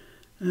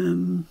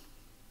 No,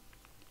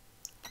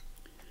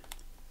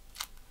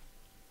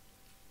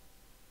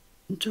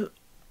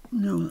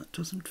 that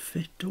doesn't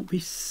fit. Don't be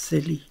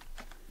silly.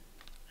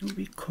 Don't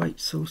be quite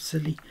so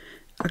silly.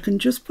 I can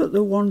just put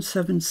the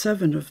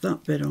 177 of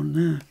that bit on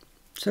there.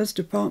 It says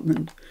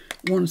department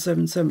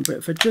 177, but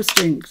if I just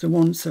ink the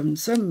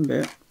 177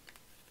 bit,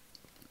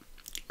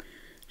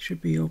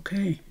 should be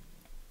okay.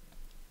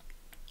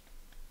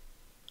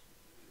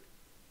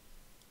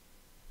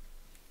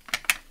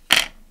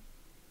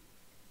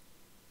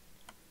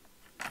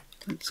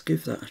 Let's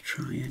give that a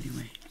try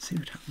anyway, see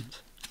what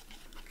happens.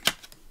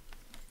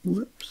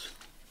 Whoops.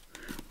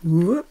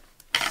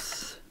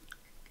 Whoops.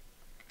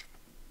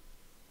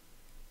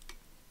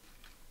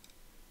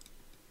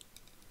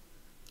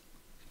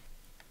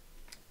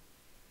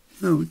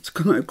 Oh, it's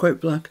come out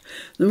quite black.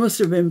 There must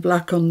have been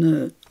black on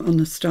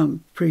the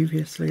stamp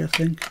previously, I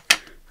think.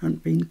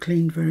 Hadn't been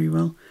cleaned very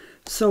well.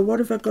 So what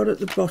have I got at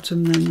the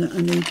bottom then that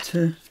I need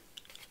to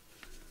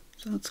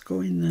So that's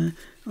going there.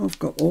 Oh, I've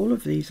got all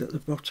of these at the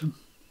bottom.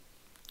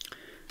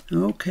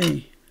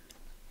 Okay.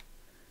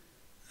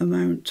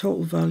 Amount,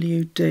 total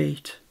value,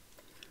 date.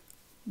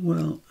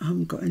 Well, I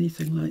haven't got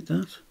anything like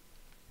that.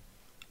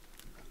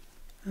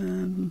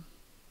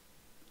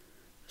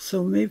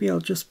 So maybe I'll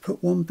just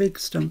put one big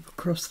stamp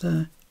across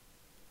there.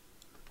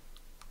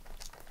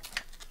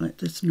 Like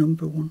this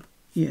number one.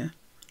 Yeah.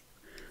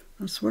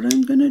 That's what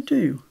I'm going to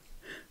do.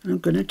 And I'm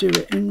going to do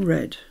it in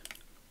red.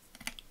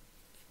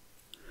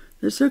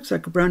 This looks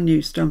like a brand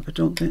new stamp. I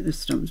don't think this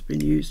stamp's been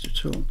used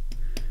at all.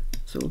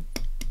 So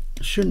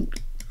I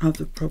shouldn't have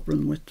the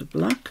problem with the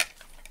black.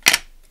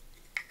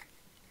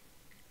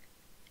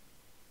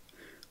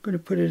 I'm going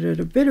to put it at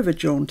a bit of a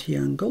jaunty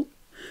angle.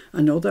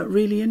 I know that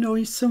really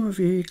annoys some of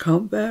you. You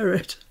can't bear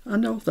it. I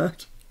know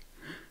that.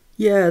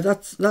 Yeah,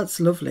 that's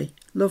lovely.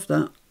 Love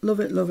that. Love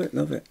it, love it,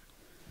 love it.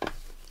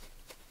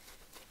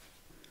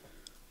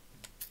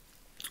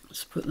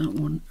 Let's put that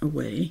one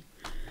away.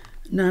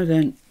 Now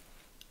then,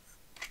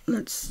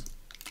 let's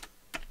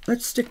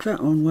stick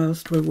that on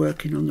whilst we're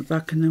working on the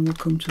back, and then we'll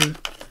come to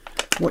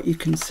what you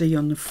can see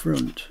on the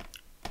front.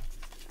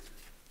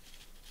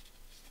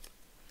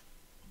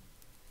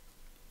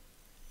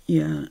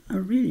 Yeah, I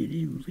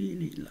really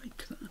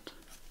like that.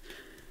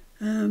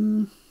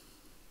 I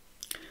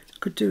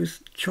could do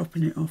with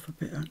chopping it off a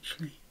bit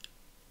actually.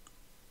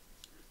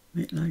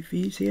 Make life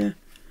easier.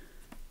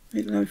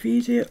 Make life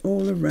easier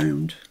all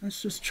around.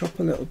 Let's just chop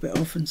a little bit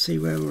off and see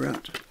where we're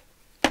at.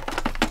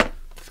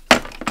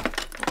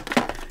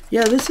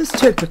 Yeah, this is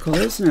typical,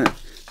 isn't it?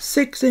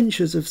 6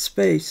 inches of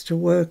space to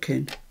work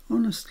in,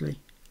 honestly.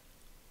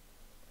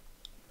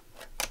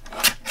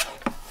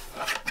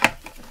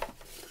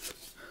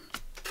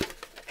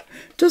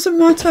 Doesn't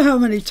matter how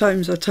many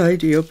times I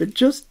tidy up, it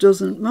just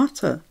doesn't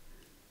matter.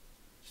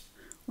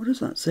 What does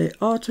that say?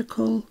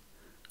 Article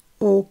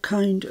or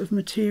kind of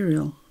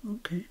material.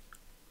 Okay.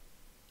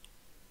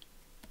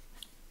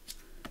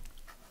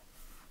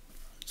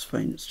 It's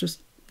fine, it's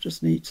just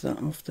needs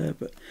that off there,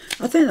 but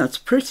I think that's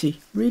pretty,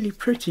 really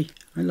pretty.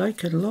 I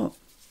like it a lot.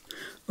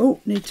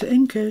 Oh, need to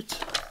ink it.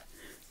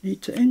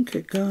 Need to ink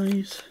it,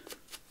 guys.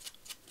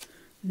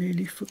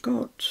 Nearly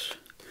forgot.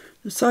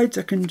 The sides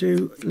I can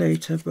do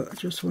later, but I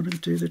just want to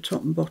do the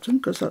top and bottom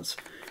because that's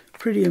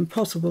pretty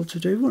impossible to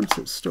do once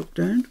it's stuck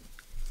down.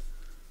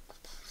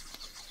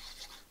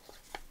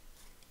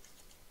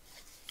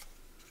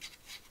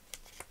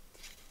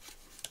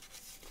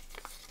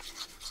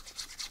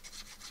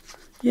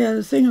 Yeah,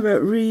 the thing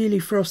about really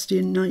frosty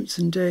nights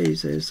and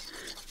days is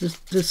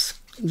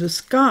the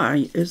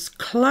sky is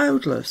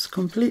cloudless,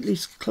 completely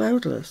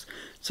cloudless.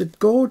 It's a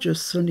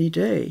gorgeous sunny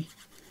day.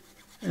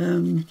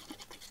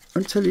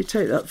 Until you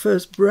take that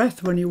first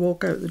breath when you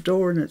walk out the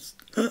door and it's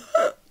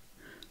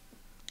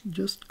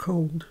just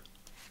cold.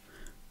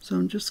 So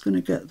I'm just going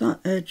to get that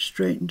edge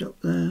straightened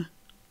up there.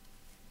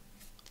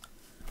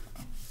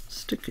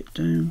 Stick it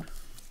down.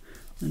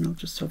 Then I'll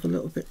just have a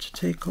little bit to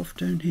take off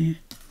down here.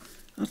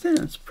 I think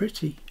that's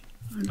pretty.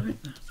 I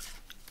like that.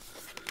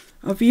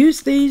 I've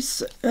used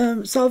these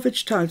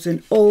salvage tags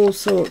in all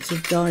sorts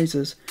of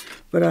guises,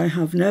 but I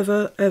have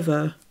never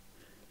ever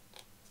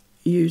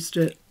used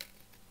it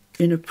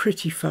in a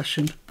pretty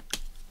fashion.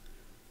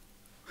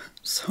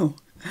 So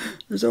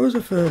there's always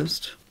a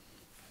first.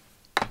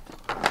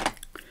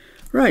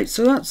 Right,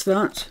 so that's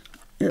that.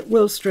 It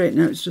will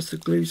straighten out, it's just the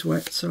glue's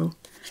wet, so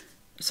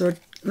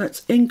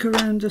let's ink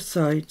around the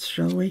sides,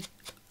 shall we?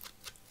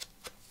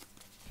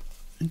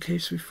 In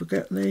case we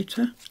forget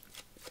later.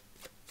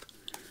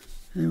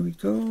 There we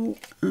go,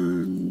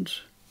 and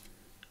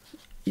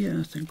yeah,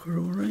 I think we're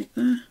all right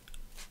there.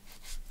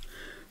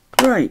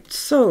 Right,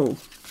 so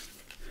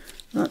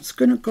that's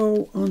going to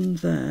go on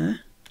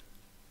there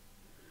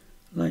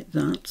like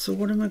that. So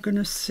what am I going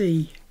to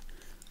see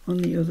on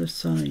the other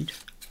side?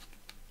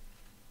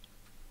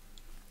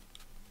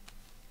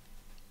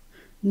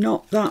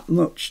 Not that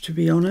much, to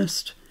be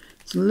honest.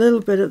 It's a little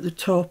bit at the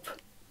top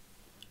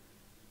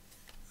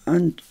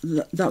and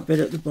that bit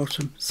at the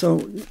bottom.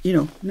 So, you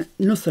know,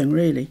 nothing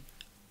really.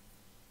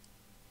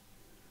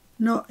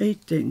 Not a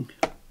thing.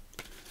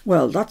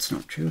 Well, that's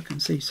not true. I can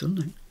see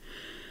something.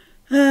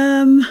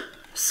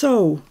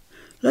 So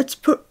let's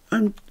put,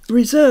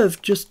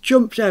 reserve just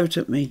jumped out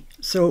at me,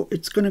 so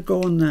it's going to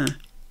go on there,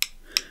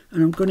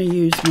 and I'm going to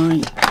use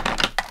my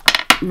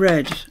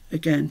red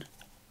again.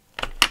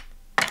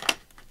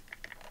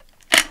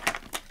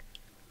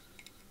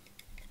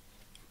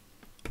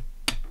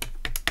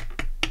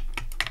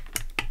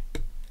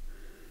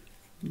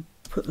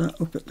 Put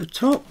that up at the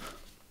top,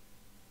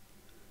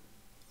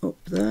 up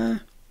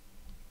there.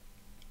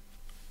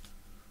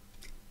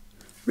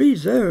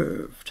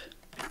 Reserved.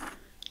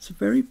 It's a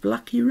very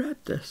blacky red,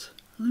 this.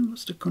 I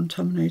must have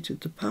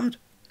contaminated the pad.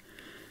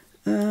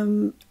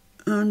 And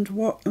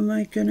what am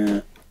I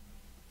gonna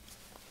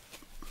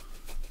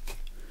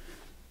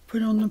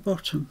put on the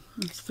bottom?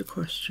 That's the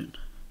question.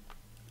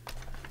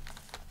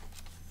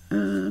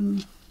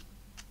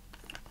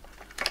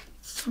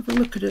 Let's have a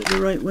look at it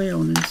the right way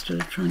on instead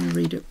of trying to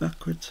read it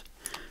backwards.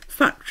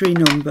 Factory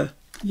number,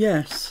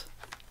 yes.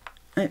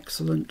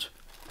 excellent.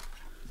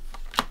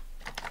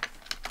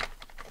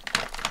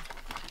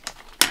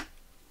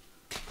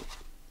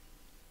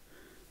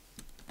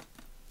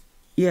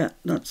 Yeah,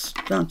 that's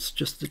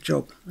just the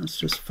job. That's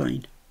just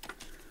fine.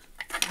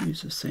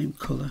 Use the same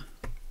colour.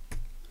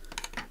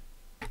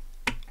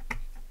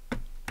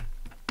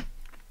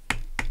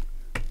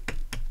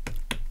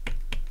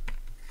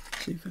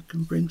 See if I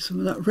can bring some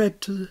of that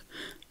red to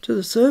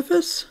the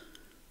surface.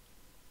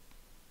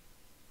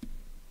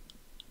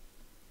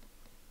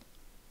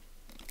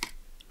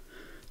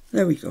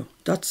 There we go.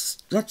 That's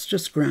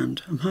just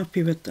grand. I'm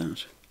happy with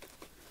that.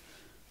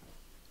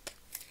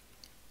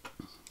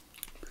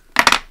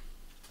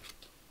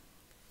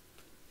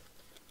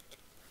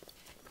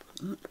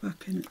 Put that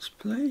back in its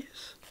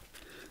place.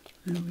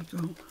 There we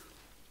go.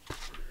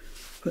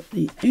 Put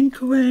the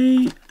ink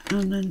away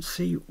and then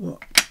see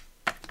what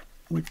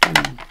we're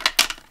doing.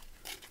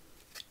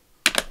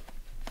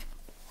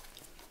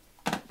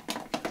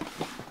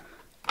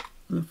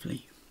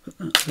 Lovely. Put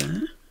that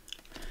there.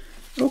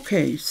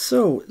 Okay,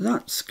 so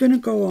that's going to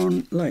go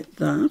on like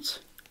that.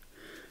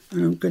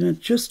 And I'm going to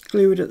just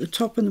glue it at the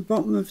top and the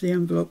bottom of the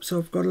envelope so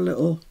I've got a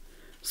little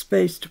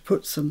space to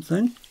put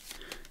something.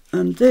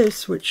 And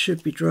this, which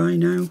should be dry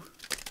now,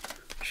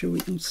 I'm sure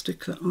we can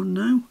stick that on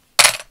now.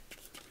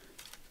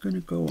 Going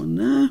to go on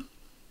there.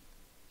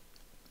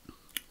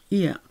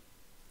 Yeah.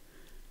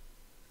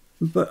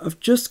 But I've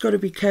just got to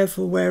be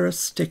careful where I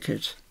stick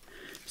it.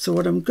 So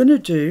what I'm going to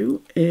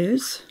do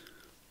is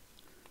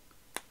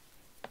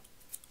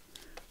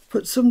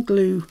put some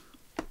glue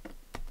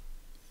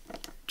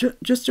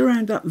just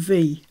around that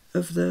V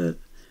of the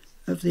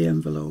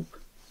envelope,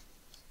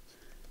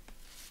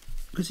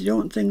 because you don't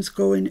want things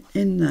going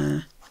in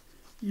there,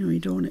 you know, you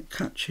don't want it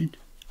catching.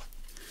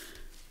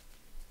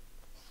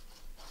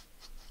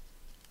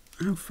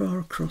 How far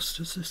across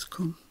does this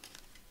come?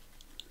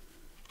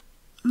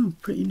 Oh,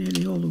 pretty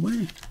nearly all the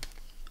way.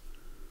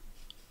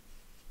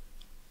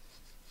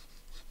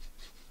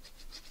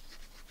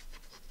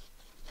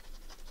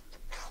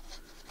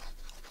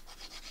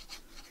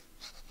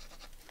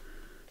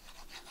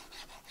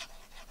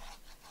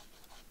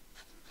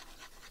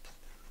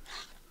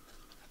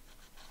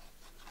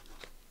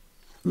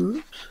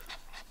 Oops.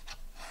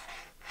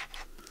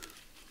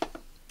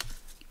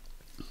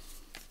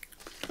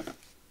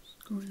 It's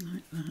going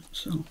like that,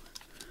 so I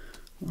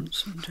want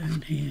some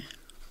down here.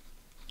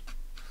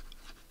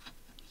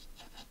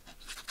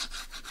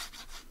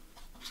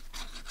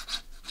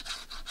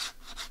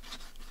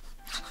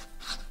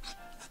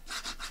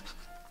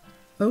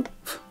 Oh,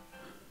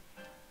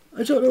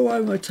 I don't know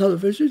why my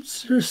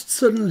television's just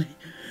suddenly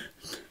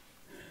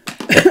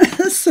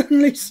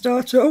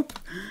start up.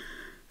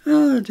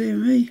 Oh dear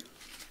me.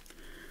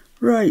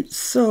 Right,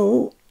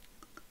 so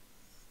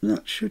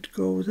that should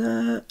go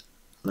there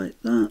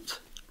like that,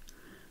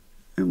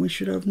 and we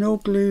should have no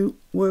glue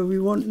where we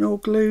want no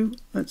glue.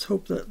 Let's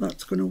hope that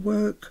that's going to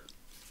work.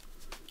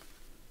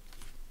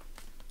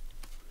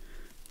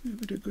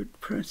 Give it a good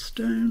press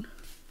down.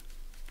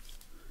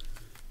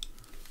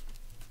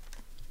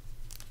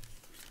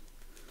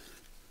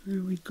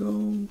 There we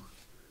go.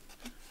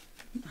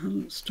 It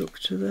hasn't stuck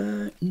to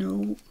there.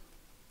 No.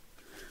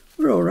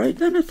 We're all right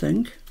then, I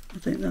think. I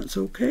think that's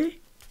okay.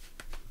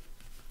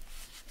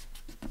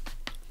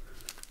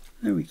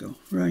 There we go.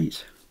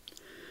 Right.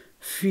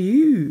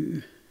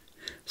 Phew.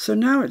 So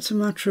now it's a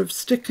matter of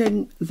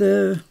sticking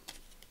this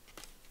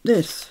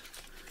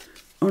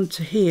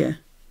onto here.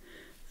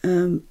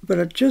 But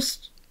I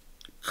just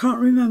can't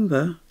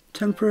remember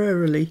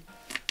temporarily.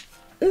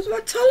 There's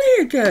my tally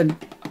again.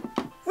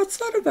 What's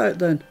that about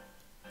then?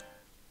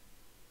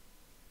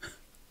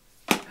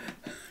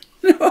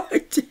 No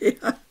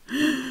idea.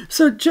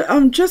 So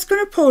I'm just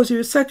going to pause you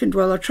a second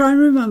while I try and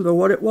remember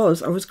what it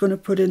was I was going to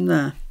put in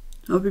there.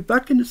 I'll be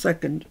back in a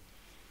second.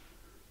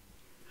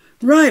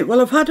 Right,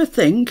 well, I've had a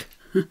think,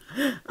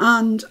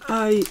 and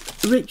I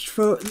reached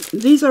for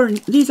these are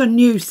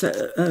new set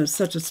of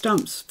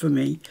stamps for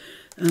me,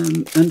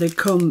 and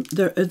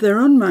they're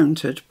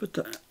unmounted, but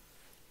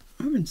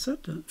I haven't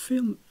said that.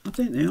 I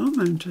think they are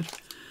mounted.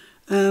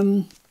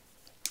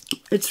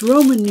 It's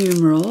Roman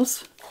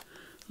numerals,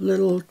 a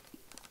little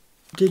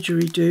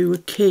didgeridoo, a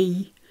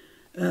key,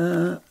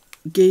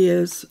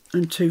 gears,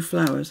 and 2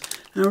 flowers.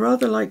 And I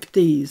rather like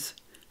these,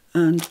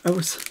 and I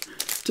was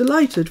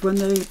delighted when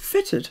they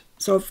fitted.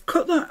 So I've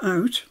cut that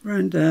out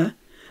round there,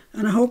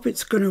 and I hope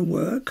it's going to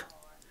work.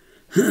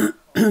 Let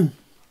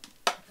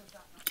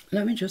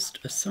me just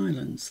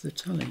silence the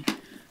telly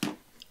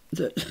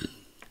that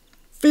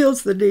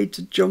feels the need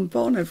to jump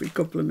on every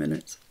couple of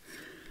minutes.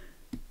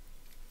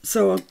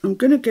 So I'm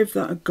going to give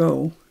that a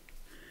go,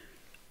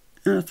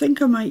 and I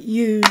think I might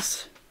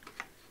use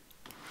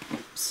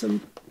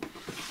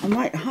I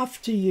might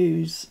have to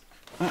use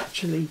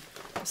actually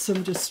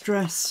some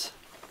distress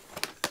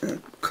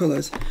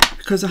colours,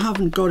 because I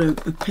haven't got a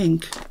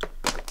pink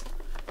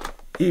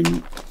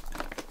in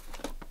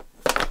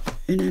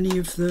any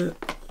of the,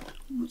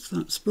 what's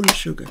that, spun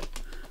sugar.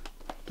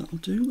 That'll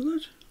do, will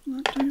it?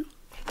 Will that do?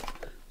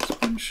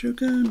 Spun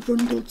sugar and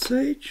bundled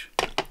sage.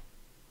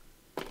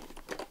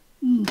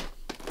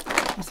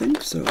 I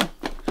think so.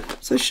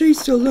 So she's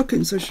still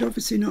looking, so she's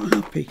obviously not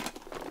happy.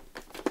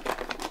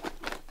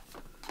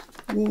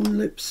 Worn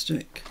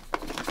lipstick.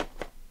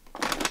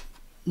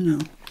 No,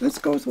 let's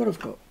go with what I've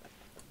got.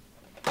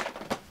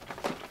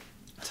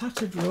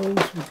 Tattered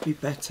Rose would be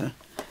better.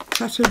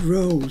 Tattered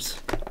Rose.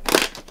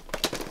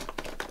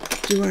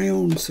 Do I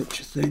own such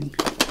a thing?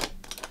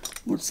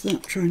 What's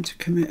that trying to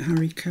commit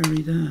Harry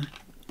Carey there?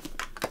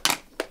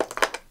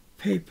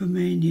 Paper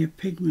Mania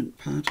pigment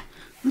pad.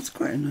 That's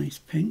quite a nice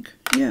pink.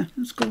 Yeah,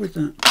 let's go with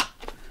that.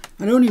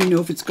 I don't even know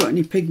if it's got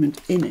any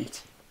pigment in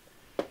it,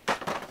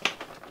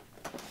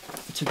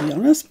 to be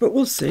honest, but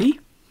we'll see.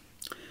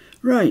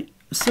 Right,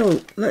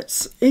 so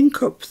let's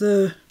ink up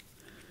the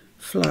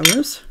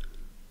flowers,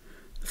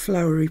 the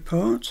flowery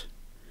part.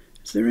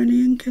 Is there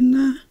any ink in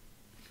there?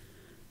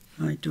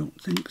 I don't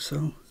think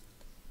so.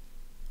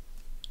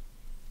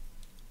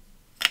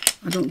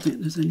 I don't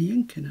think there's any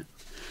ink in it,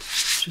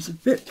 which is a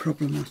bit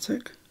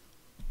problematic.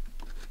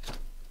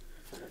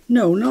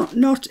 No,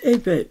 not a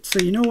bit. So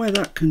you know where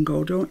that can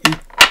go, don't you?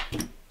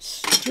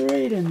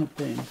 Straight in the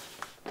bin.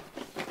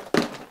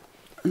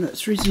 And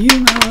let's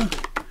resume our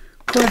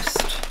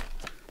quest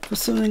for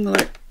something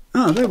like...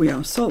 Ah, there we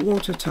are,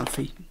 saltwater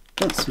taffy.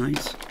 That's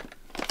nice.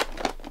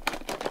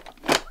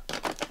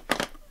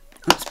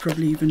 That's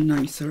probably even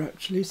nicer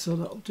actually, so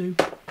that'll do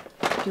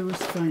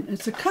us fine.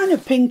 It's a kind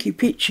of pinky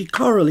peachy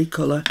corally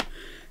colour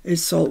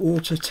is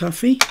saltwater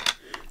taffy.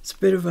 It's a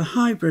bit of a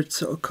hybrid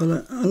sort of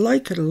colour. I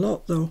like it a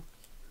lot though.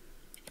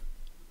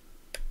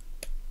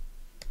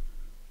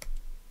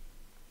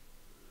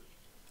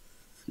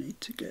 I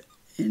need to get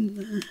in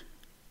there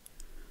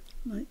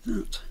like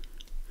that.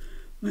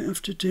 Might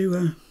have to do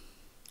a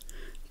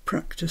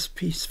practice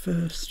piece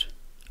first.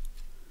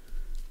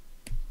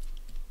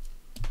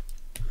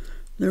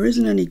 There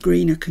isn't any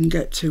green I can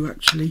get to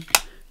actually,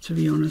 to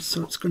be honest,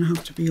 so it's going to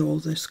have to be all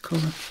this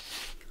colour.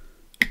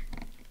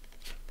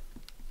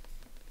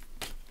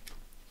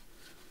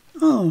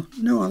 Oh,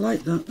 no, I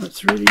like that.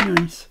 That's really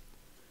nice.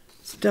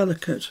 It's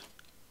delicate.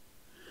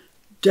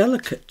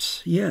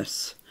 Delicate,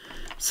 yes.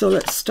 So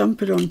let's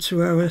stamp it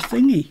onto our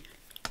thingy.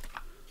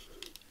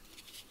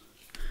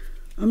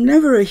 I'm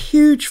never a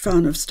huge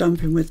fan of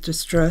stamping with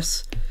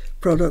distress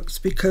products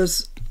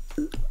because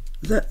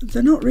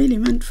they're not really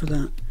meant for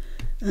that.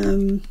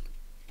 And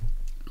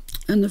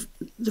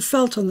the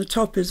felt on the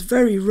top is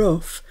very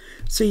rough,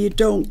 so you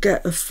don't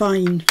get a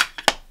fine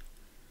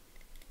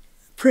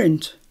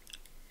print.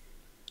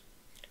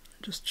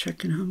 Just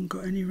checking I haven't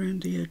got any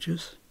around the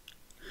edges.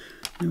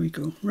 There we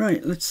go.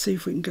 Right, let's see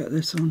if we can get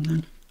this on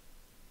then.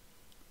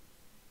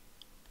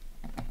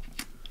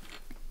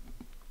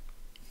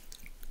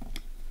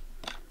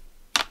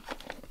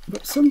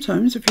 But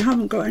sometimes if you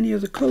haven't got any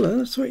other colour,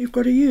 that's what you've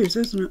got to use,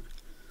 isn't it?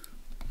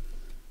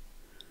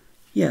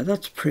 Yeah,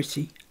 that's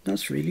pretty.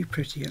 That's really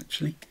pretty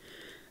actually.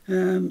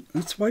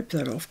 Let's wipe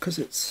that off because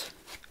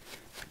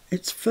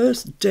it's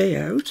first day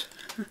out.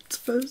 It's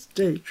first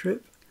day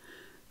trip.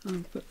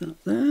 I'll put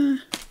that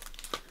there.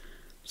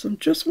 So I'm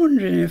just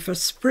wondering if I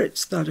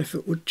spritz that, if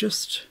it would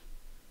just...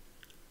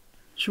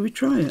 Shall we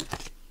try it?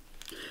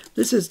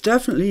 This is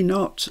definitely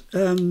not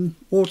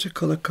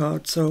watercolour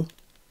card, so...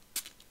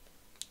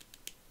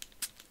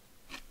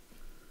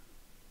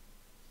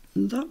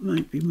 And that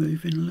might be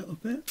moving a little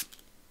bit.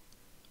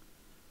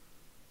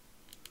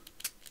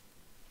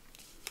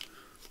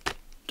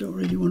 Don't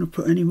really want to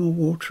put any more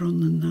water on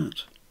than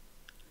that.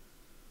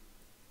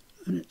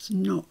 And it's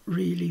not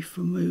really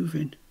for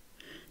moving.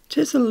 It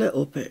is a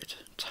little bit,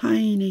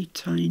 tiny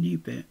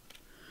bit,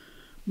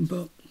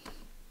 but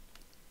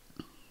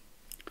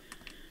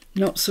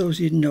not so as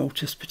you'd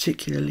notice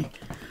particularly.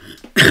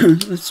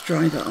 Let's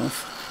dry that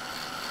off.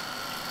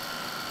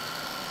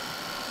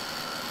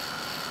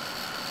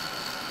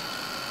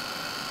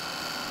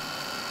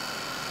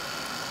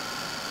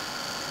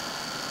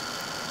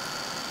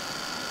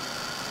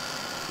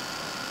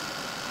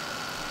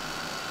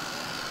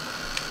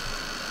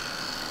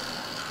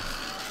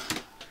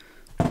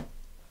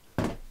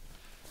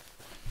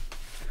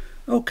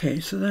 Okay,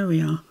 so there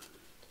we are.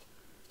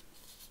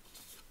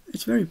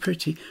 It's very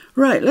pretty.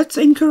 Right, let's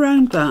ink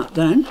around that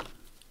then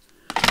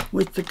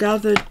with the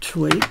gathered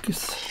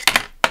twigs.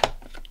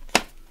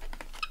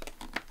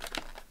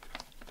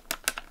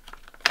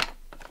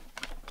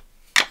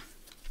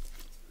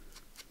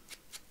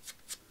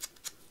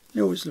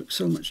 They always look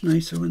so much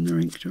nicer when they're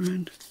inked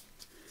around.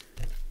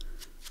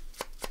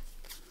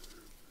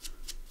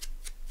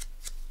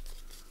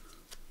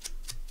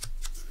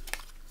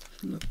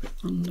 A little bit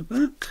on the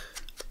back.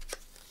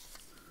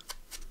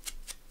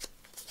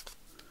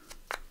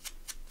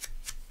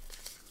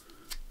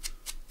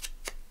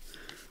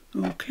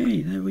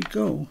 Okay, there we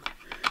go.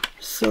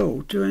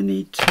 So, do I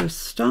need to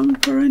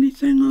stamp or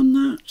anything on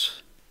that?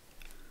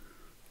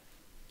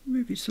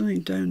 Maybe something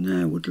down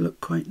there would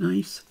look quite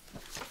nice.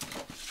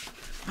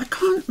 I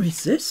can't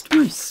resist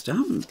my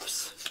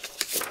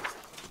stamps.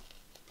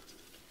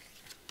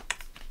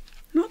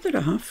 Not that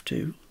I have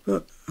to,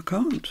 but I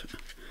can't.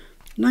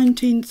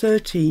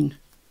 1913,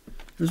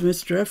 as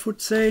Mr. F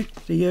would say,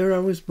 the year I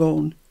was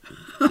born.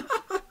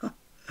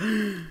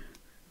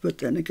 But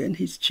then again,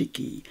 he's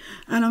cheeky.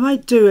 And I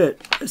might do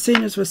it,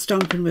 seeing as we're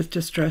stamping with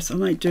distress, I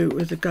might do it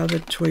with the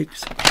gathered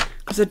twigs,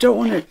 because I don't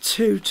want it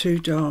too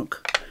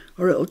dark,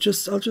 or I'll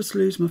just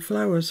lose my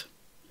flowers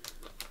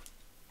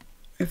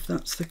if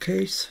that's the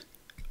case.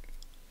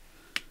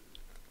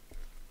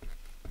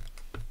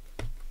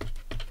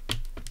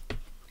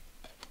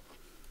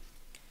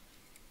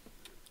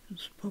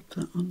 Just pop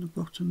that on the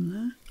bottom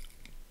there.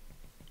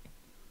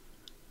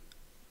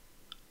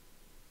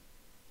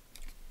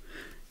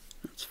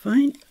 That's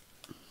fine.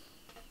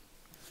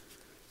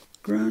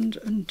 Grand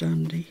and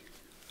dandy.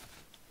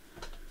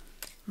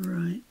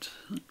 Right,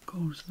 that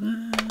goes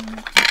there,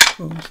 that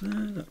goes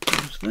there, that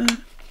goes there.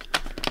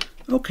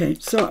 Okay,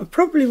 so I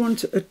probably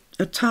want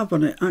a tab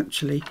on it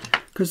actually,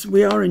 because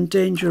we are in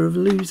danger of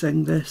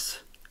losing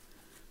this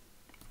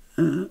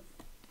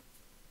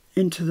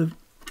into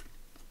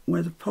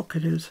where the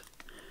pocket is.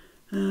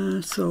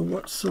 So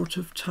what sort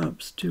of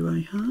tabs do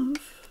I have?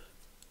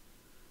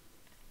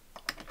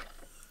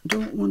 I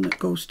don't want one that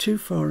goes too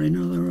far in,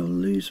 or I'll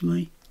lose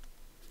my...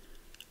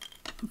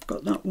 I've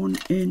got that one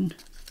in.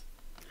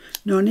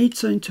 No, I need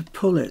something to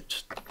pull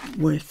it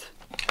with,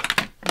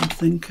 I'm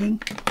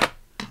thinking.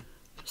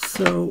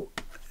 So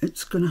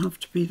it's going to have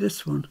to be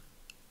this one.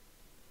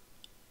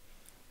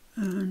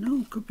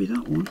 No, it could be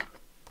that one.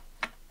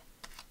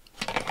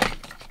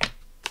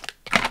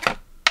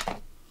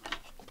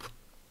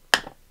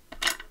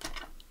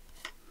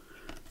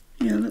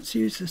 Yeah, let's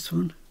use this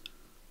one.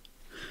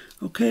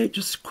 Okay,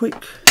 just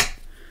quick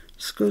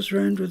scuzz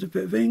round with a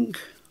bit of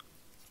ink.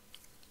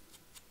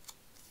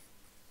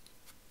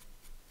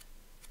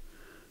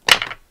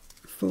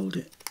 Fold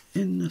it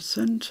in the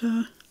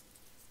centre.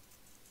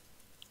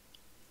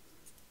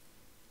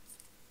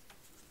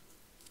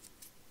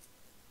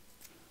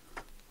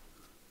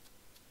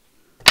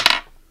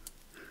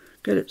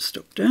 Get it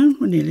stuck down,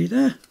 we're nearly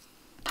there.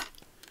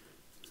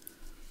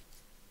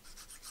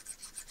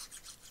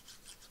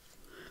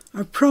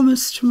 I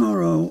promise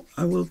tomorrow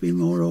I will be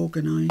more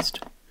organised.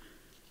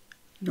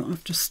 Not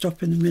have to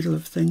stop in the middle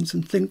of things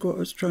and think what I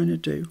was trying to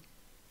do.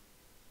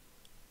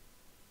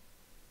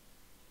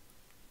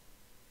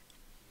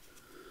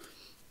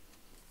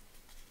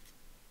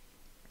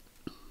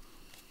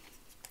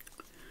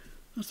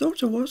 I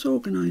thought I was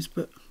organised,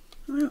 but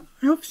I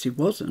obviously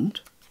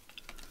wasn't.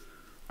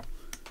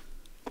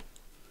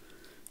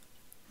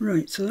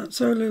 Right, so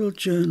that's our little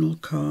journal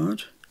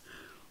card.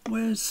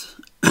 Where's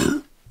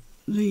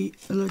the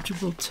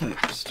illegible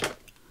text?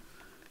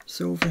 It's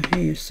over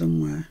here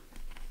somewhere,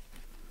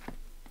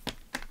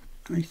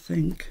 I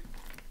think.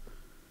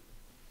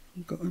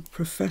 I've got a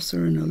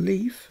professor and a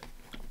leaf.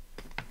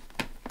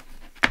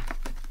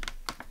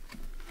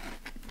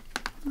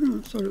 Oh,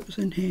 I thought it was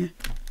in here.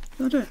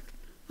 Is that it?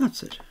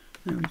 That's it.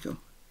 There we go.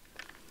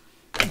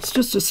 It's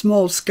just a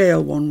small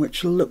scale one,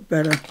 which will look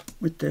better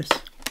with this.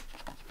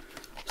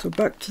 So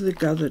back to the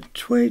gathered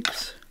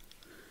twigs.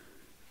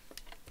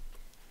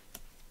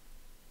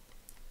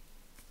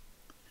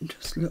 And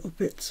just little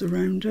bits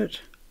around it.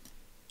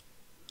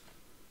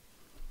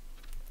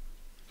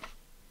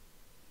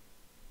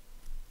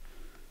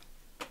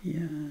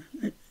 Yeah,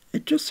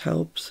 it just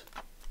helps.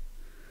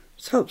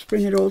 It helps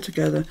bring it all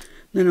together.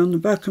 Then on the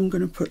back I'm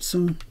going to put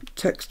some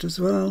text as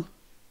well.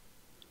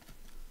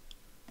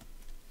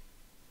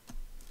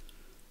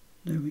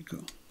 There we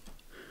go.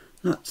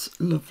 That's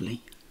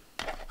lovely.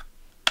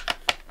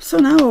 So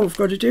now all I've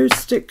got to do is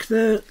stick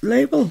the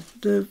label,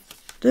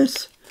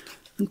 this,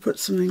 and put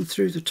something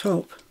through the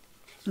top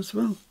as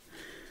well.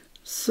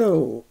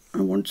 So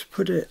I want to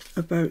put it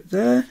about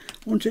there.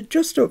 I want it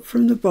just up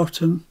from the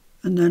bottom,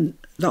 and then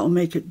that'll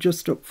make it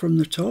just up from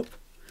the top.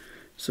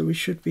 So we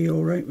should be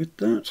all right with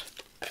that.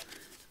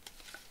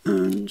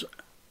 And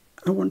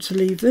I want to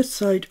leave this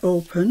side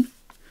open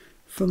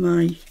for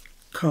my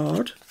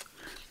card,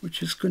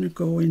 which is going to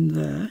go in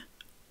there.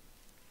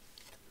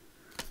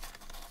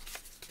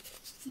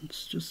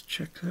 Let's just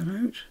check that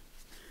out.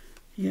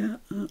 Yeah,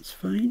 that's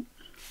fine.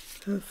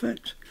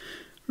 Perfect.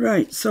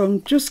 Right, so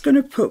I'm just going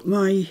to put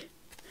my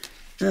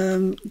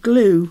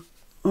glue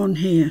on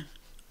here,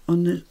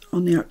 on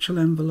the actual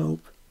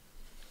envelope.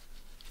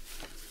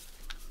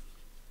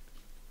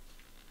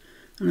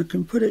 And I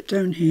can put it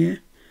down here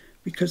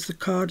because the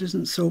card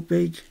isn't so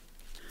big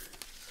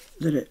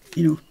that it,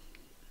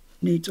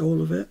 needs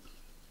all of it.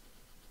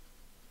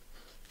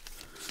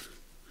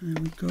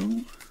 There we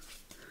go.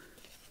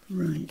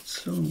 Right,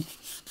 so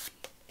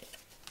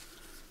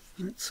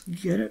let's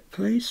get it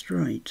placed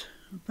right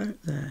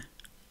about there.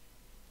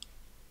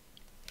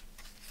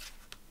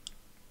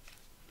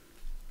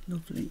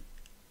 Lovely.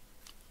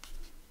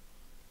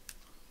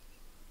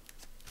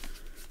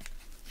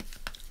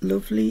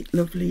 Lovely,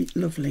 lovely,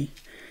 lovely.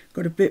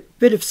 Got a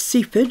bit of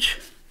seepage,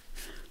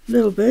 a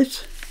little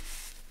bit,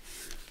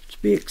 to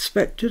be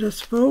expected, I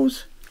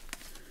suppose.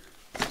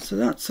 So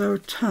that's our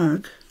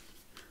tag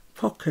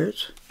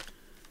pocket.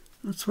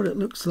 That's what it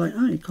looks like.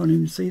 Oh, you can't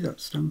even see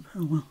that stamp.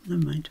 Oh well,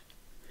 never mind.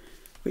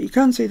 But you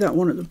can see that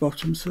one at the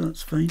bottom, so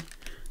that's fine.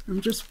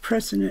 I'm just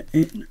pressing it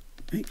in,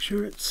 make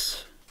sure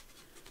it's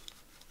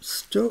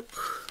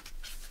stuck.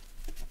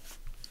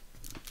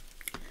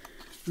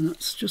 And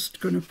that's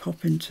just going to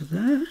pop into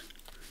there.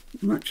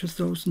 It matches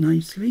those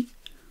nicely.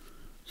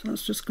 So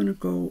that's just going to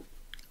go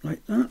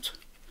like that.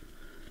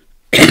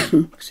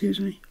 Excuse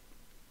me.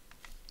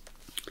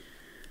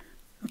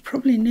 I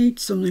probably need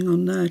something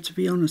on there, to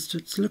be honest.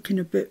 It's looking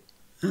a bit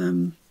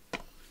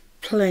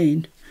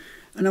plain,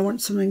 and I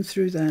want something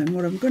through there. And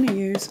what I'm going to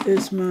use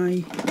is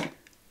my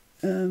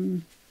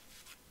the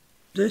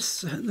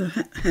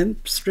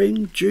hemp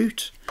string,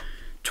 jute,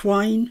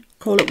 twine,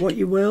 call it what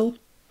you will.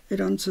 It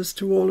answers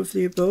to all of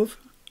the above.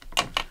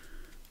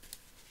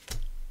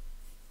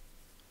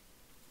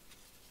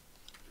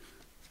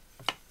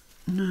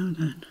 Now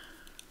then.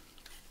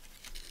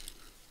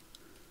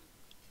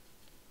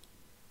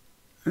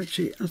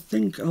 Actually, I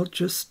think I'll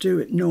just do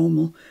it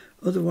normal.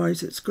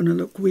 Otherwise, it's going to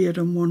look weird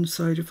on one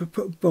side. If I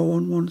put a bow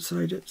on one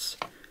side, it's...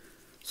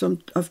 So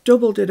I've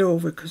doubled it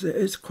over because it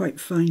is quite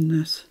fine,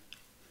 this.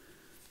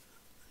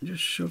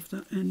 Just shove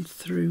that in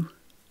through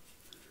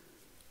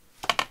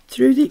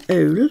the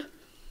owl.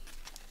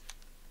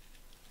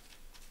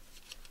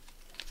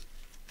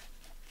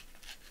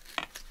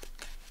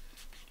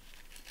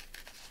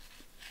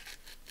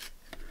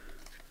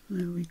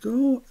 There we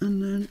go,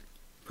 and then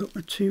put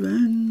my two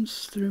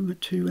ends through my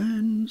two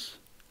ends.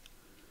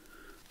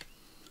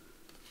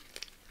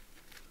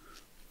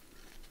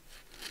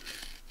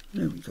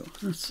 There we go,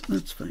 that's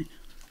fine,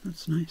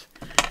 that's nice.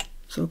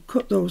 So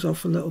cut those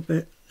off a little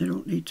bit, they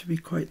don't need to be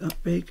quite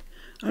that big.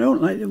 I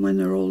don't like them when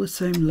they're all the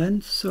same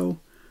length, so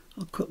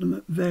I'll cut them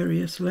at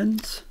various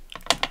lengths.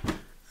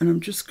 And I'm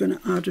just going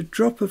to add a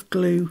drop of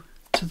glue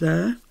to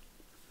there.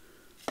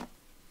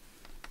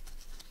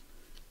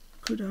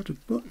 Could add a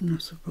button, I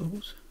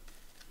suppose.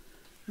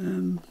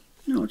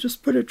 No,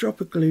 just put a drop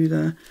of glue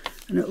there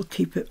and it'll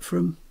keep it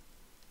from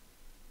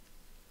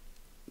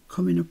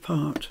coming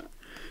apart,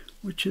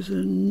 which is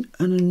an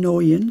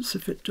annoyance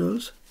if it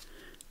does.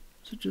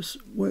 So just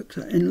work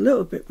that in a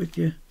little bit with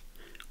your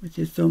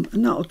thumb,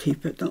 and that'll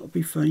keep it, that'll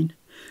be fine.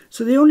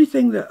 So the only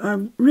thing that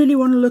I really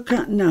want to look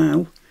at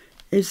now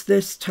is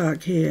this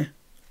tag here.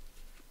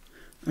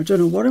 I don't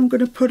know what I'm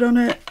going to put on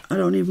it. I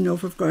don't even know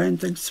if I've got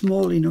anything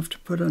small enough to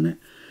put on it.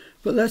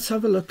 But let's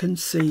have a look and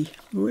see.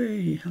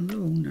 Way,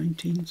 hello,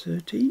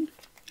 1913.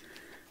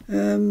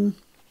 Oh,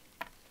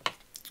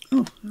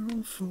 they're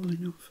all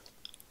falling off.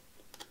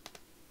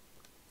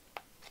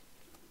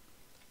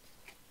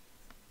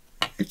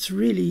 It's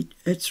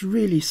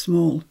really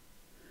small.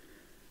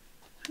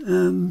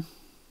 That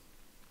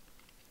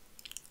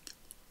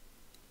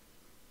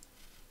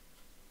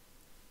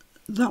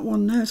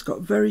one there's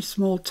got very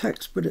small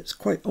text, but it's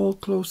quite all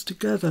close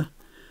together.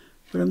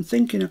 But I'm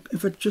thinking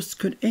if I just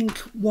could ink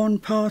one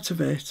part of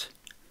it,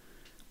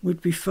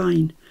 would be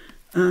fine.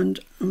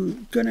 And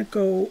I'm going to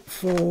go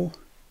for...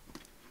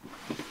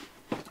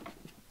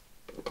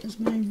 Is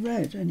my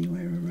red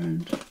anywhere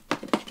around?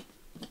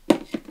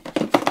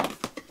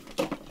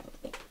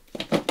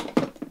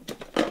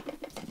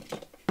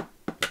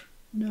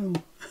 No.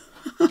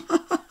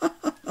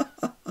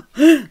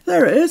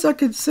 There it is, I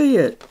can see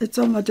it. It's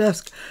on my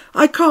desk.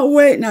 I can't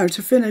wait now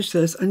to finish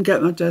this and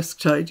get my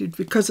desk tidied,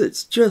 because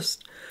it's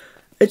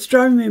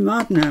driving me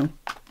mad now,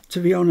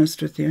 to be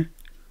honest with you.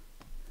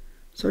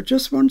 So I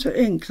just want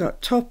to ink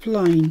that top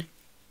line,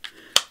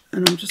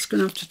 and I'm just going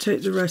to have to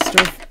take the rest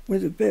off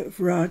with a bit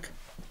of rag.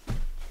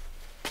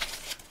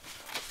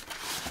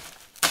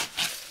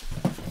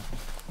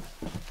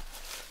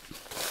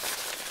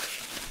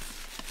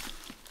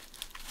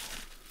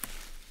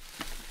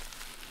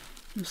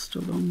 Just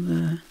along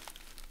there.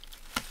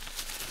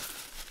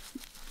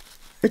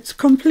 It's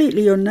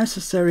completely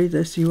unnecessary,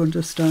 this, you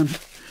understand.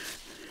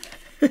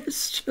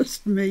 It's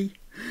just me.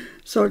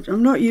 So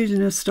I'm not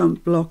using a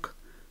stamp block.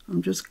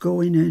 I'm just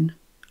going in.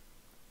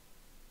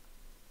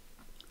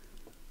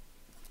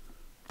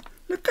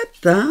 Look at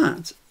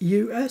that.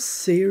 US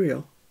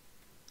cereal.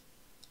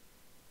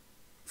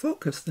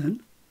 Focus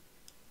then.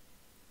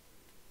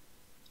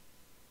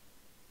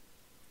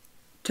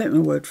 Take my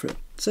word for it.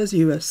 It says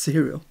US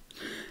cereal.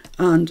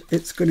 And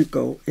it's going to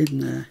go in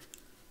there.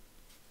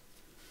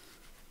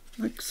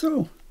 Like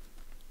so.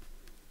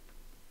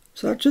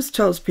 So that just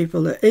tells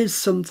people there is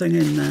something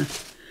in there.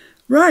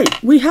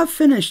 Right, we have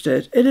finished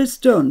it. It is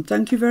done.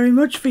 Thank you very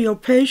much for your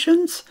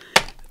patience.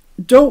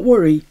 Don't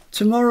worry,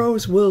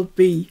 tomorrow's will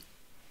be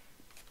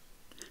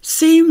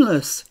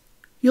seamless.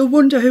 You'll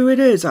wonder who it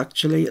is,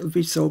 actually. It'll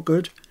be so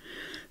good.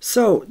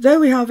 So there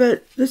we have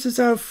it. This is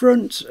our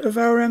front of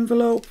our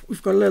envelope.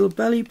 We've got a little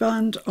belly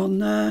band on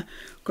there.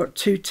 We've got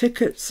 2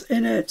 tickets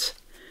in it.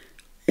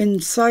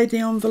 Inside the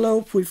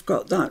envelope, we've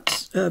got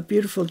that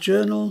beautiful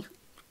journal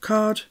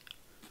card,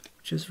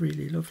 which is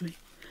really lovely.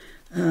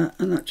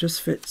 And that just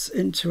fits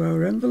into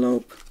our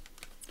envelope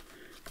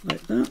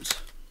like that.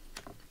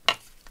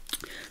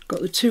 Got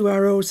the 2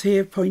 arrows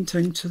here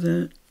pointing to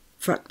the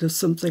fact there's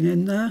something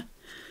in there.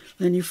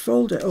 Then you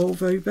fold it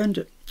over, you bend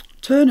it,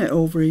 turn it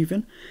over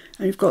even,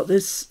 and you've got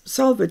this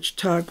salvage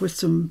tag with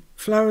some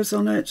flowers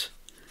on it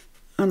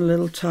and a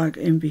little tag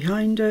in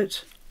behind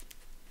it.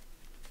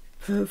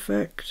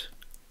 Perfect.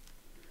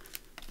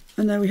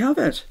 And there we have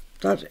it.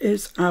 That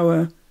is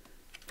our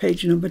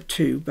page number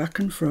 2, back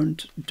and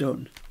front,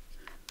 done.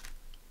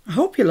 I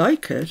hope you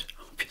like it.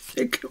 I hope you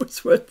think it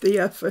was worth the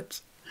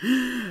effort.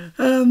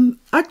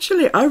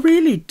 Actually, I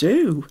really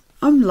do.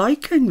 I'm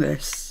liking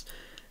this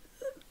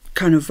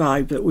kind of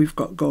vibe that we've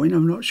got going.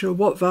 I'm not sure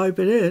what vibe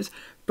it is,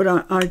 but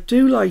I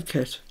do like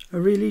it. I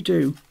really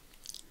do.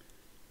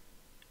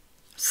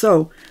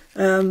 So,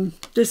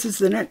 this is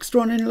the next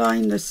one in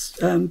line, this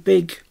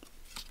big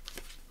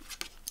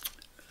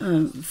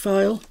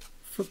file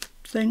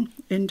thing,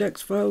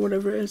 index file,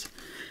 whatever it is.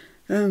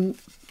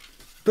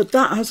 But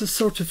that has a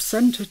sort of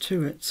centre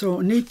to it,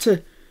 so I need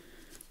to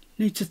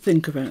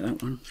think about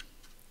that one.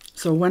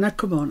 So when I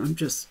come on, I'm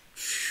just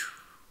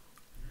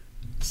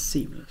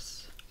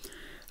seamless.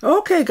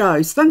 Okay,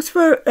 guys, thanks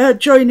for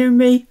joining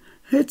me.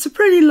 It's a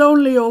pretty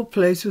lonely old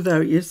place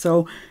without you,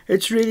 so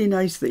it's really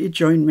nice that you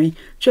joined me.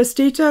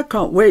 Chestita,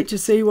 can't wait to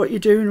see what you're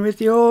doing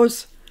with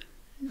yours.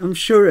 I'm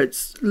sure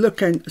it's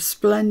looking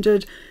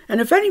splendid.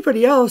 And if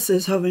anybody else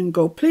is having a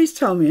go, please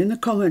tell me in the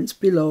comments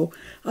below.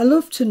 I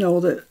love to know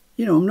that,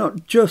 you know, I'm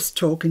not just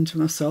talking to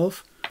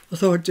myself,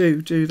 although I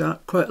do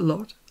that quite a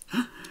lot.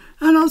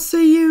 And I'll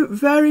see you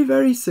very,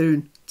 very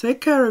soon. Take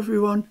care,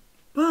 everyone.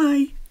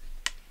 Bye.